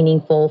and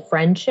meaningful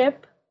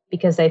friendship,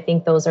 because I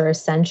think those are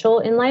essential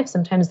in life.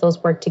 Sometimes those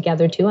work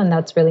together too, and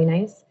that's really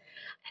nice.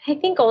 And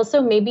I think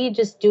also maybe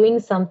just doing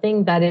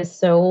something that is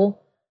so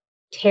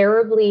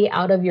terribly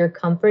out of your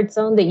comfort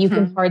zone that you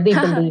can hardly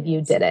believe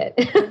you did it.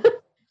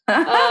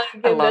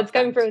 That's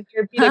coming from a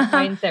therapeutic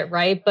mindset,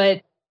 right?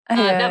 But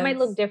that might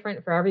look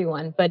different for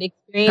everyone. But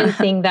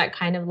experiencing that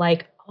kind of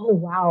like, oh,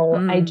 wow,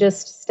 I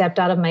just stepped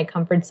out of my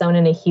comfort zone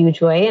in a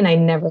huge way. And I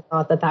never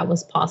thought that that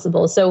was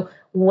possible. So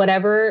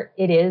whatever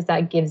it is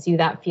that gives you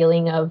that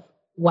feeling of,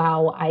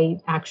 wow, I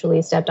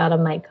actually stepped out of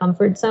my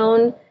comfort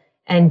zone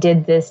and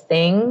did this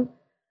thing.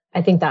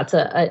 I think that's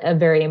a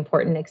very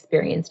important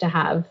experience to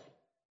have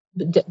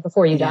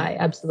before you die.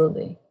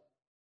 Absolutely.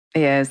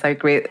 Yes, I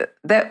agree.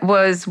 That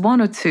was 1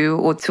 or 2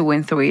 or 2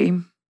 and 3.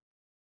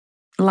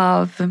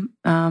 Love,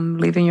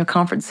 leaving your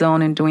comfort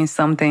zone and doing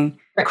something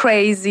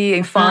crazy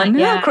and fun.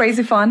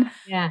 Crazy fun.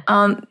 Yeah.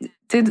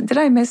 Did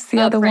I miss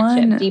the other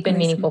one? Deep and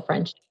meaningful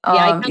friendship.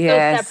 I count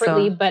those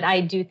separately, but I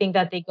do think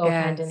that they go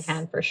hand in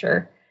hand for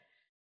sure.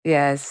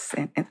 Yes,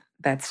 and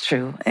that's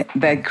true.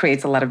 That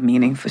creates a lot of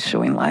meaning for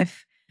sure in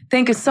life.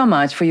 Thank you so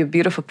much for your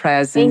beautiful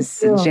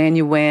presence,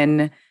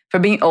 genuine, for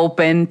being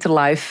open to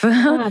life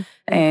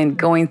and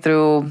going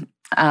through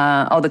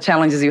all the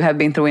challenges you have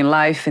been through in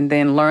life, and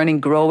then learning,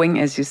 growing,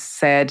 as you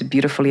said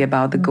beautifully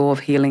about the goal of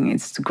healing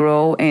is to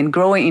grow and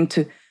growing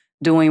into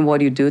doing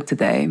what you do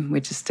today,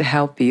 which is to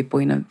help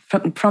people,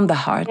 from the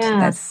heart.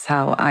 That's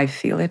how I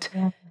feel it.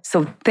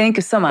 So thank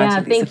you so much.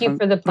 Yeah, thank you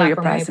for the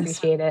platform. I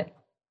appreciate it.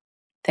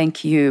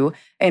 Thank you.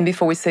 And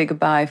before we say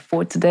goodbye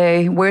for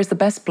today, where's the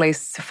best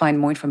place to find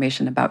more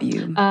information about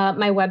you?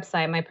 My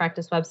website, my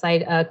practice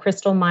website,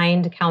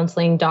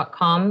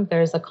 crystalmindcounseling.com.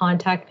 There's a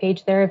contact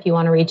page there if you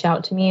want to reach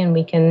out to me, and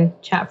we can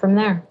chat from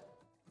there.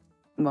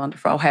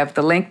 Wonderful. I'll have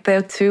the link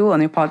there too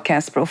on your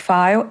podcast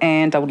profile.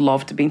 And I would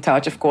love to be in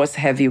touch, of course,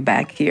 have you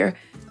back here.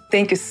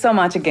 Thank you so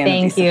much again,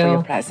 Lisa, for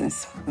your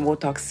presence. We'll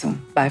talk soon.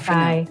 Bye for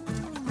now.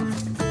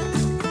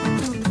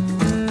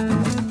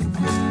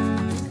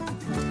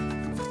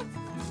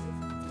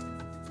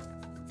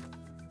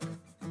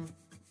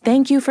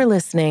 Thank you for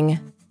listening.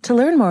 To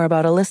learn more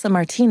about Alyssa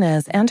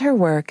Martinez and her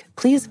work,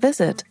 please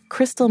visit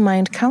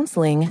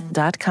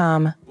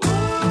crystalmindcounseling.com.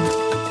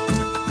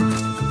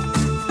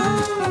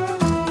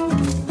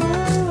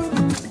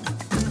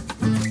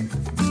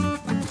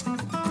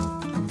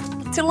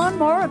 To learn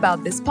more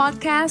about this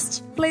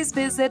podcast, please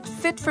visit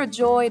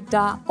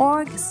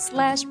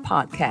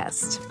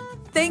fitforjoy.org/podcast.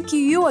 Thank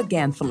you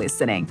again for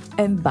listening,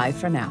 and bye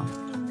for now.